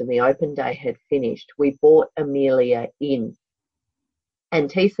finished and the open day had finished, we brought Amelia in. And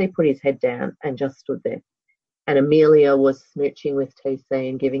TC put his head down and just stood there. And Amelia was smooching with TC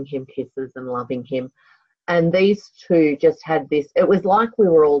and giving him kisses and loving him. And these two just had this, it was like we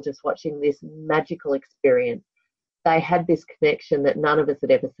were all just watching this magical experience. They had this connection that none of us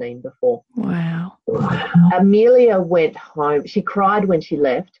had ever seen before. Wow. Amelia went home. She cried when she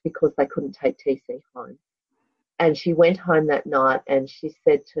left because they couldn't take TC home. And she went home that night and she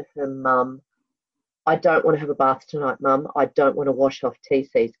said to her mum, I don't want to have a bath tonight, Mum. I don't want to wash off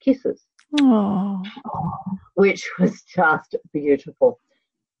TC's kisses. Oh. Which was just beautiful.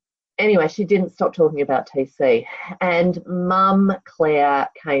 Anyway, she didn't stop talking about TC. And Mum Claire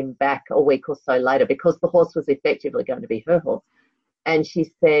came back a week or so later because the horse was effectively going to be her horse. And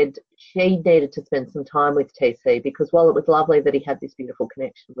she said she needed to spend some time with TC because while it was lovely that he had this beautiful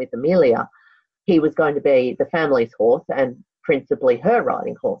connection with Amelia, he was going to be the family's horse and principally her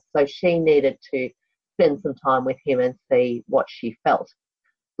riding horse. So she needed to spend some time with him and see what she felt.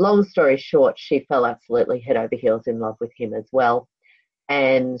 Long story short, she fell absolutely head over heels in love with him as well.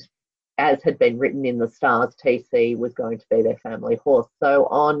 And as had been written in the stars, TC was going to be their family horse. So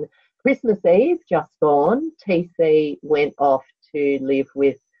on Christmas Eve, just gone, TC went off to live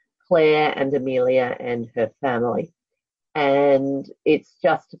with Claire and Amelia and her family. And it's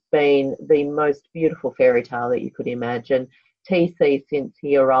just been the most beautiful fairy tale that you could imagine. TC, since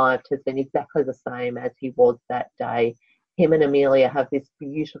he arrived, has been exactly the same as he was that day. Him and Amelia have this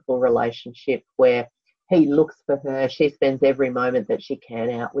beautiful relationship where he looks for her. She spends every moment that she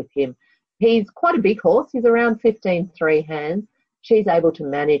can out with him. He's quite a big horse. He's around 15 3 hands, she's able to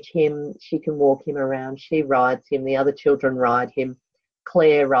manage him. She can walk him around. She rides him. The other children ride him.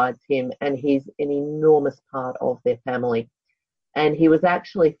 Claire rides him, and he's an enormous part of their family. And he was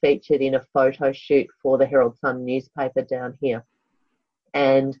actually featured in a photo shoot for the Herald Sun newspaper down here.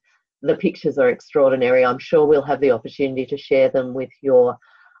 And the pictures are extraordinary. I'm sure we'll have the opportunity to share them with your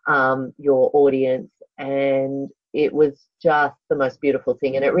audience. And it was just the most beautiful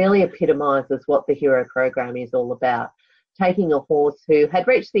thing. And it really epitomises what the Hero program is all about. Taking a horse who had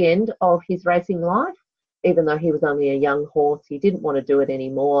reached the end of his racing life, even though he was only a young horse, he didn't want to do it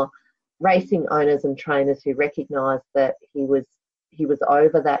anymore. Racing owners and trainers who recognised that he was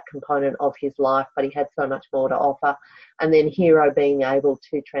over that component of his life, but he had so much more to offer. And then Hero being able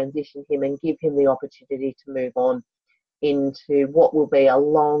to transition him and give him the opportunity to move on into what will be a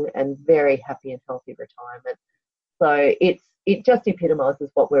long and very happy and healthy retirement. So it just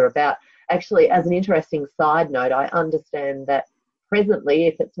epitomises what we're about. Actually, as an interesting side note, I understand that presently,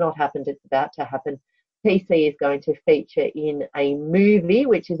 if it's not happened, it's about to happen, PC is going to feature in a movie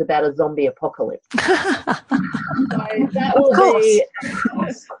which is about a zombie apocalypse. So that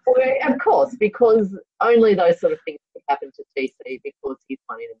will be, of course, because only those sort of things can happen to TC because he's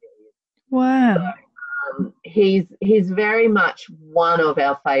one in a million. Wow. So, he's very much one of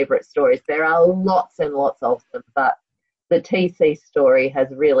our favourite stories. There are lots and lots of them, but the TC story has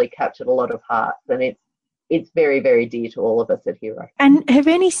really captured a lot of hearts, and it's very, very dear to all of us at Hero. And have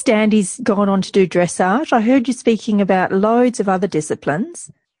any standees gone on to do dressage? I heard you speaking about loads of other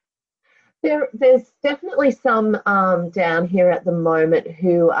disciplines. There's definitely some down here at the moment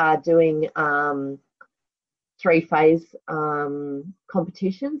who are doing three-phase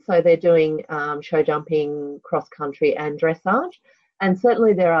competitions. So they're doing show jumping, cross-country and dressage. And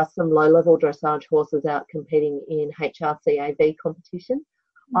certainly there are some low-level dressage horses out competing in HRCAV competition.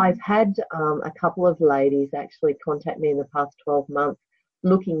 I've had a couple of ladies actually contact me in the past 12 months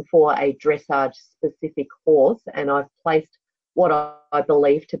looking for a dressage-specific horse, and I've placed what I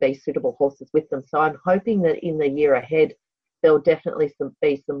believe to be suitable horses with them. So I'm hoping that in the year ahead, there'll definitely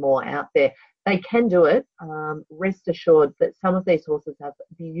be some more out there. They can do it. Rest assured that some of these horses have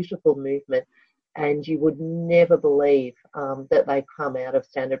beautiful movement, and you would never believe that they come out of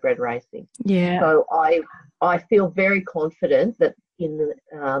standardbred racing. Yeah. So I feel very confident that in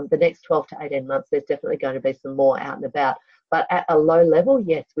the next 12 to 18 months, there's definitely going to be some more out and about. But at a low level,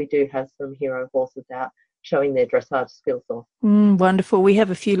 yes, we do have some Hero horses out showing their dressage skills off. Wonderful. We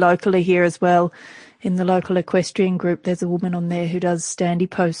have a few locally here as well. In the local equestrian group, there's a woman on there who does standee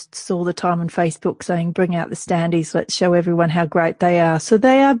posts all the time on Facebook saying, bring out the standees, let's show everyone how great they are. So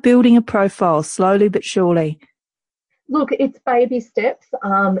they are building a profile slowly but surely. Look, it's baby steps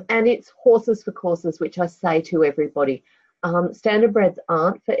and it's horses for courses, which I say to everybody. Standardbreds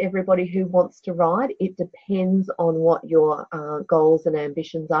aren't for everybody who wants to ride. It depends on what your goals and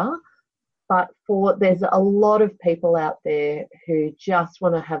ambitions are. But there's a lot of people out there who just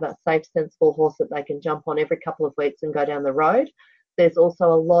want to have a safe, sensible horse that they can jump on every couple of weeks and go down the road. There's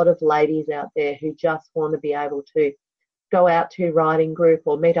also a lot of ladies out there who just want to be able to go out to riding group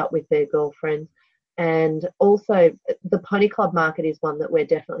or meet up with their girlfriends. And also the pony club market is one that we're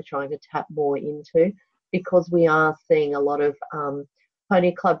definitely trying to tap more into, because we are seeing a lot of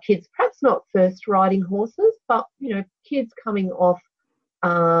pony club kids, perhaps not first riding horses, but, kids coming off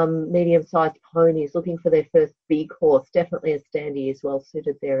medium-sized ponies looking for their first big horse. Definitely a standee is well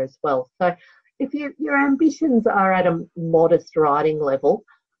suited there as well. So if your ambitions are at a modest riding level,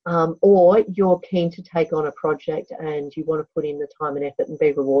 or you're keen to take on a project and you want to put in the time and effort and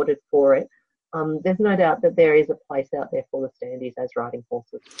be rewarded for it, there's no doubt that there is a place out there for the standees as riding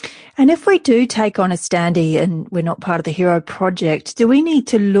horses. And if we do take on a standee and we're not part of the Hero project, do we need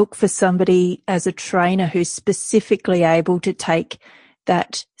to look for somebody as a trainer who's specifically able to take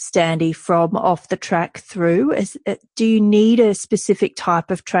that standee from off the track through? Do you need a specific type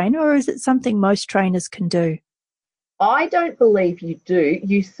of trainer, or is it something most trainers can do? I don't believe you do.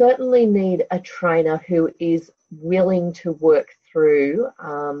 You certainly need a trainer who is willing to work through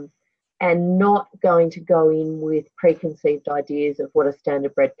and not going to go in with preconceived ideas of what a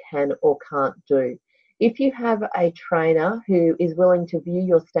standardbred can or can't do. If you have a trainer who is willing to view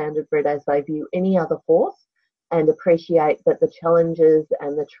your standardbred as they view any other horse, and appreciate that the challenges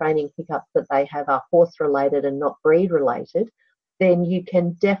and the training hiccups that they have are horse-related and not breed-related, then you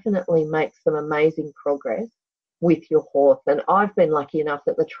can definitely make some amazing progress with your horse. And I've been lucky enough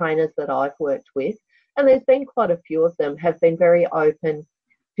that the trainers that I've worked with, and there's been quite a few of them, have been very open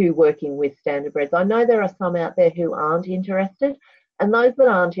to working with standardbreds. I know there are some out there who aren't interested, and those that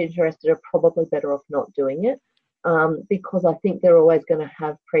aren't interested are probably better off not doing it. Because I think they're always going to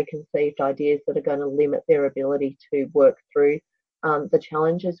have preconceived ideas that are going to limit their ability to work through the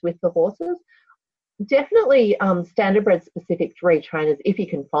challenges with the horses. Definitely standardbred specific retrainers, if you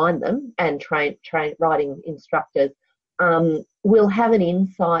can find them, and train riding instructors will have an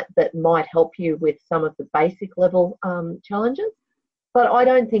insight that might help you with some of the basic level challenges. But I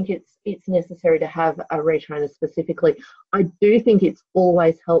don't think it's necessary to have a retrainer specifically. I do think it's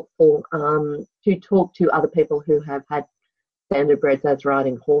always helpful to talk to other people who have had standardbreds as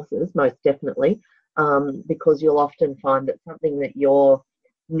riding horses, most definitely, because you'll often find that something that you're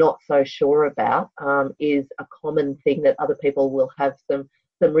not so sure about is a common thing that other people will have some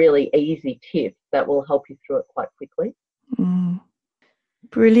really easy tips that will help you through it quite quickly.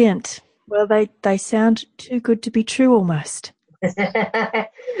 Brilliant. Well, they sound too good to be true almost.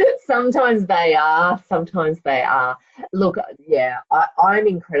 Sometimes they are. Look, yeah, I'm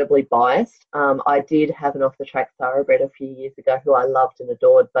incredibly biased. I did have an off-the-track thoroughbred a few years ago who I loved and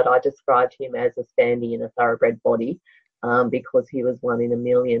adored, but I described him as a standee in a thoroughbred body because he was one in a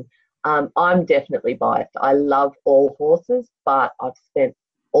million. I'm definitely biased. I love all horses, but I've spent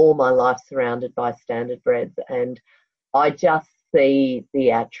all my life surrounded by standardbreds, and I just see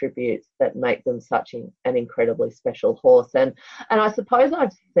the attributes that make them such an incredibly special horse. And I suppose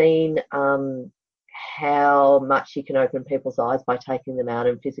I've seen how much you can open people's eyes by taking them out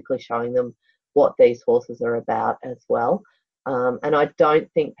and physically showing them what these horses are about as well. And I don't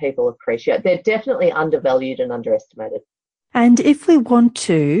think people appreciate. They're definitely undervalued and underestimated. And if we want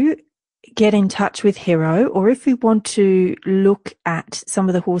to get in touch with Hero, or if we want to look at some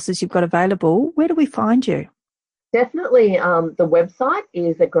of the horses you've got available, where do we find you? Definitely the website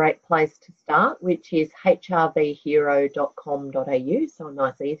is a great place to start, which is hrvhero.com.au, so a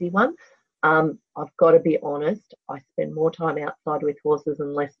nice easy one. I've got to be honest, I spend more time outside with horses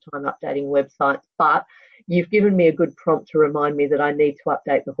and less time updating websites, but you've given me a good prompt to remind me that I need to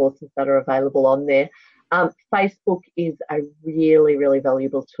update the horses that are available on there. Facebook is a really, really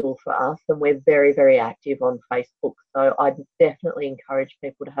valuable tool for us, and we're very, very active on Facebook. So I'd definitely encourage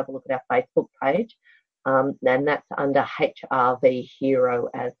people to have a look at our Facebook page. And that's under HRV Hero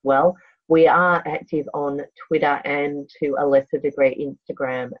as well. We are active on Twitter and to a lesser degree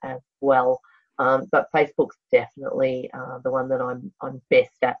Instagram as well. But Facebook's definitely the one that I'm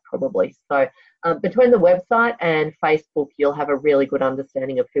best at probably. So between the website and Facebook, you'll have a really good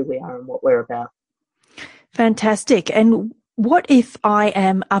understanding of who we are and what we're about. Fantastic. And what if I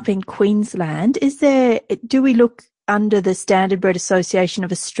am up in Queensland? Do we look under the Standardbred Association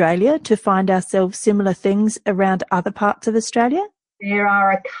of Australia to find ourselves similar things around other parts of Australia? There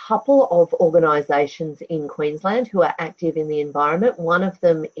are a couple of organisations in Queensland who are active in the environment. One of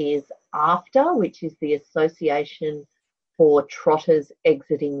them is AFTR, which is the Association for Trotters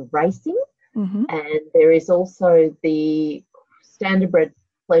Exiting Racing. Mm-hmm. And there is also the Standardbred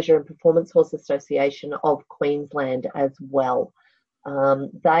Pleasure and Performance Horse Association of Queensland as well. They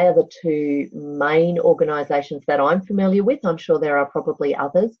are the two main organisations that I'm familiar with. I'm sure there are probably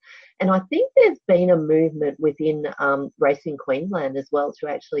others. And I think there's been a movement within Racing Queensland as well to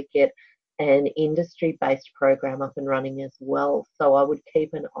actually get an industry-based program up and running as well. So I would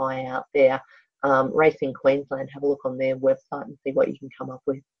keep an eye out there. Racing Queensland, have a look on their website and see what you can come up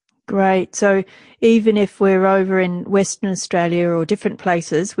with. Great. So even if we're over in Western Australia or different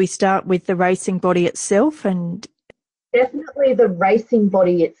places, we start with the racing body itself and... Definitely the racing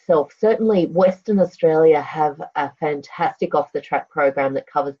body itself. Certainly Western Australia have a fantastic off-the-track program that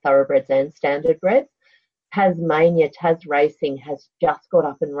covers thoroughbreds and standardbreds. Tasmania, Tas Racing, has just got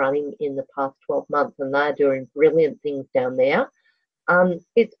up and running in the past 12 months and they're doing brilliant things down there.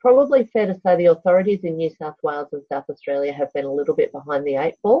 It's probably fair to say the authorities in New South Wales and South Australia have been a little bit behind the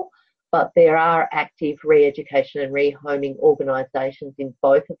eight ball, but there are active re-education and rehoming organisations in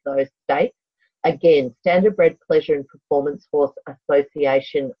both of those states. Again, Standardbred Pleasure and Performance Horse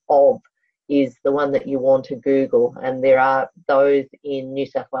Association of is the one that you want to Google, and there are those in New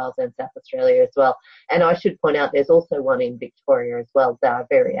South Wales and South Australia as well. And I should point out there's also one in Victoria as well. They are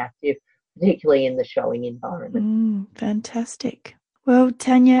very active, particularly in the showing environment. Fantastic. Well,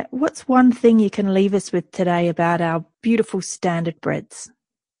 Tanya, what's one thing you can leave us with today about our beautiful standardbreds?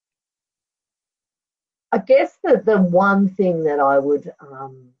 I guess the one thing that I would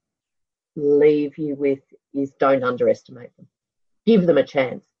leave you with is don't underestimate them. Give them a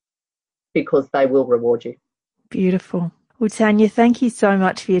chance because they will reward you. Beautiful. Well, Tanya, thank you so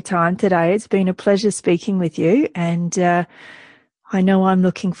much for your time today. It's been a pleasure speaking with you, and I know I'm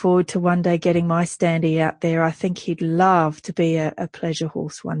looking forward to one day getting my standee out there. I think he'd love to be a pleasure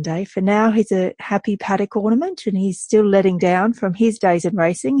horse one day. For now, he's a happy paddock ornament and he's still letting down from his days in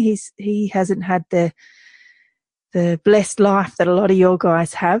racing. He hasn't had the blessed life that a lot of your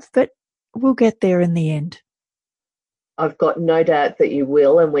guys have, but we'll get there in the end. I've got no doubt that you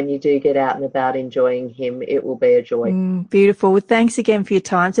will. And when you do get out and about enjoying him, it will be a joy. Beautiful. Well, thanks again for your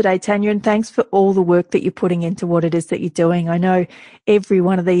time today, Tanya, and thanks for all the work that you're putting into what it is that you're doing. I know every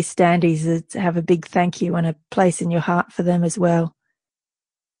one of these standees have a big thank you and a place in your heart for them as well.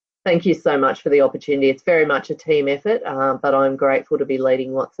 Thank you so much for the opportunity. It's very much a team effort, but I'm grateful to be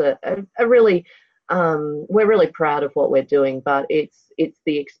leading what's a really, we're really proud of what we're doing, but it's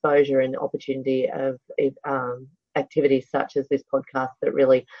the exposure and opportunity of activities such as this podcast that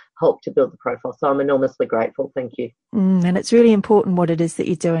really help to build the profile. So I'm enormously grateful. Thank you. And it's really important what it is that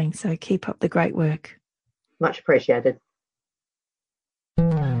you're doing. So keep up the great work. Much appreciated.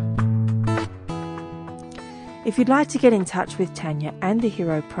 If you'd like to get in touch with Tanya and the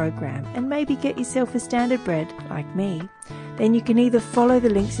Hero program and maybe get yourself a standardbred like me, then you can either follow the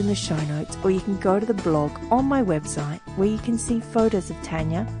links in the show notes or you can go to the blog on my website where you can see photos of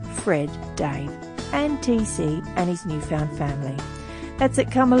Tanya, Fred, Dave and TC and his newfound family. That's at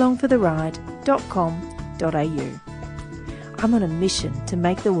comealongfortheride.com.au. I'm on a mission to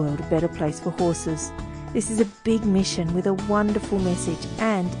make the world a better place for horses. This is a big mission with a wonderful message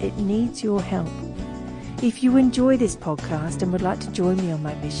and it needs your help. If you enjoy this podcast and would like to join me on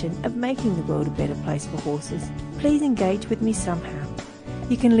my mission of making the world a better place for horses, please engage with me somehow.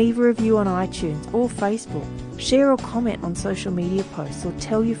 You can leave a review on iTunes or Facebook, share or comment on social media posts, or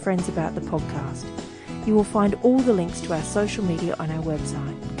tell your friends about the podcast. You will find all the links to our social media on our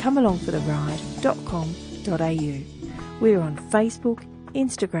website, comealongfortheride.com.au. We're on Facebook,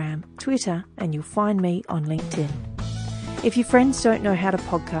 Instagram, Twitter, and you'll find me on LinkedIn. If your friends don't know how to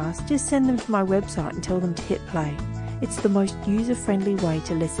podcast, just send them to my website and tell them to hit play. It's the most user-friendly way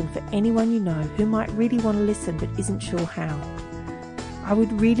to listen for anyone you know who might really want to listen but isn't sure how. I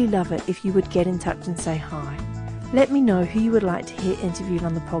would really love it if you would get in touch and say hi. Let me know who you would like to hear interviewed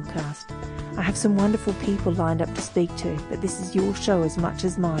on the podcast. I have some wonderful people lined up to speak to, but this is your show as much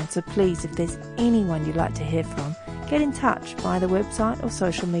as mine, so please, if there's anyone you'd like to hear from, get in touch via the website or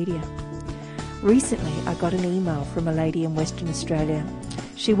social media. Recently, I got an email from a lady in Western Australia.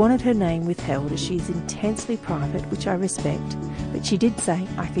 She wanted her name withheld as she is intensely private, which I respect, but she did say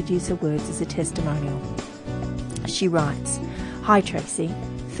I could use her words as a testimonial. She writes, "Hi Tracy,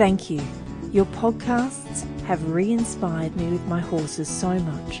 thank you. Your podcasts have re-inspired me with my horses so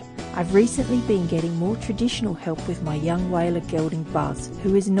much. I've recently been getting more traditional help with my young Whaler gelding Buzz,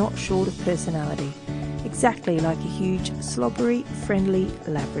 who is not short of personality, exactly like a huge, slobbery, friendly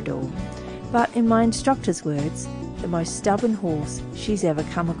Labrador. But in my instructor's words, the most stubborn horse she's ever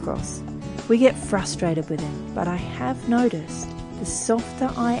come across. We get frustrated with him, but I have noticed the softer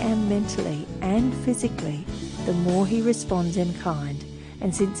I am mentally and physically, the more he responds in kind.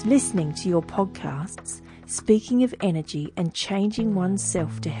 And since listening to your podcasts, speaking of energy and changing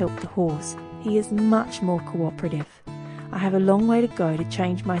oneself to help the horse, he is much more cooperative. I have a long way to go to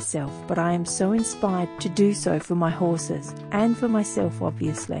change myself, but I am so inspired to do so for my horses and for myself,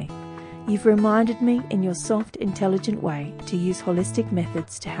 obviously. You've reminded me in your soft, intelligent way to use holistic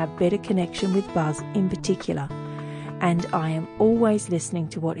methods to have better connection with Buzz in particular, and I am always listening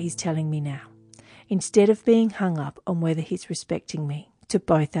to what he's telling me now, instead of being hung up on whether he's respecting me, to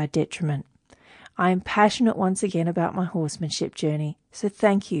both our detriment. I am passionate once again about my horsemanship journey, so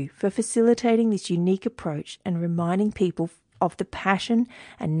thank you for facilitating this unique approach and reminding people of the passion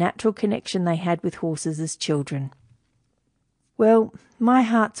and natural connection they had with horses as children." Well, my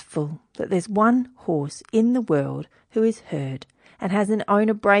heart's full that there's one horse in the world who is heard and has an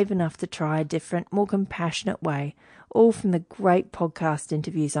owner brave enough to try a different, more compassionate way, all from the great podcast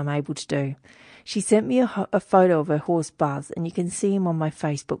interviews I'm able to do. She sent me a photo of her horse Buzz, and you can see him on my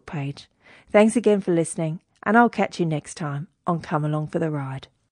Facebook page. Thanks again for listening, and I'll catch you next time on Come Along for the Ride.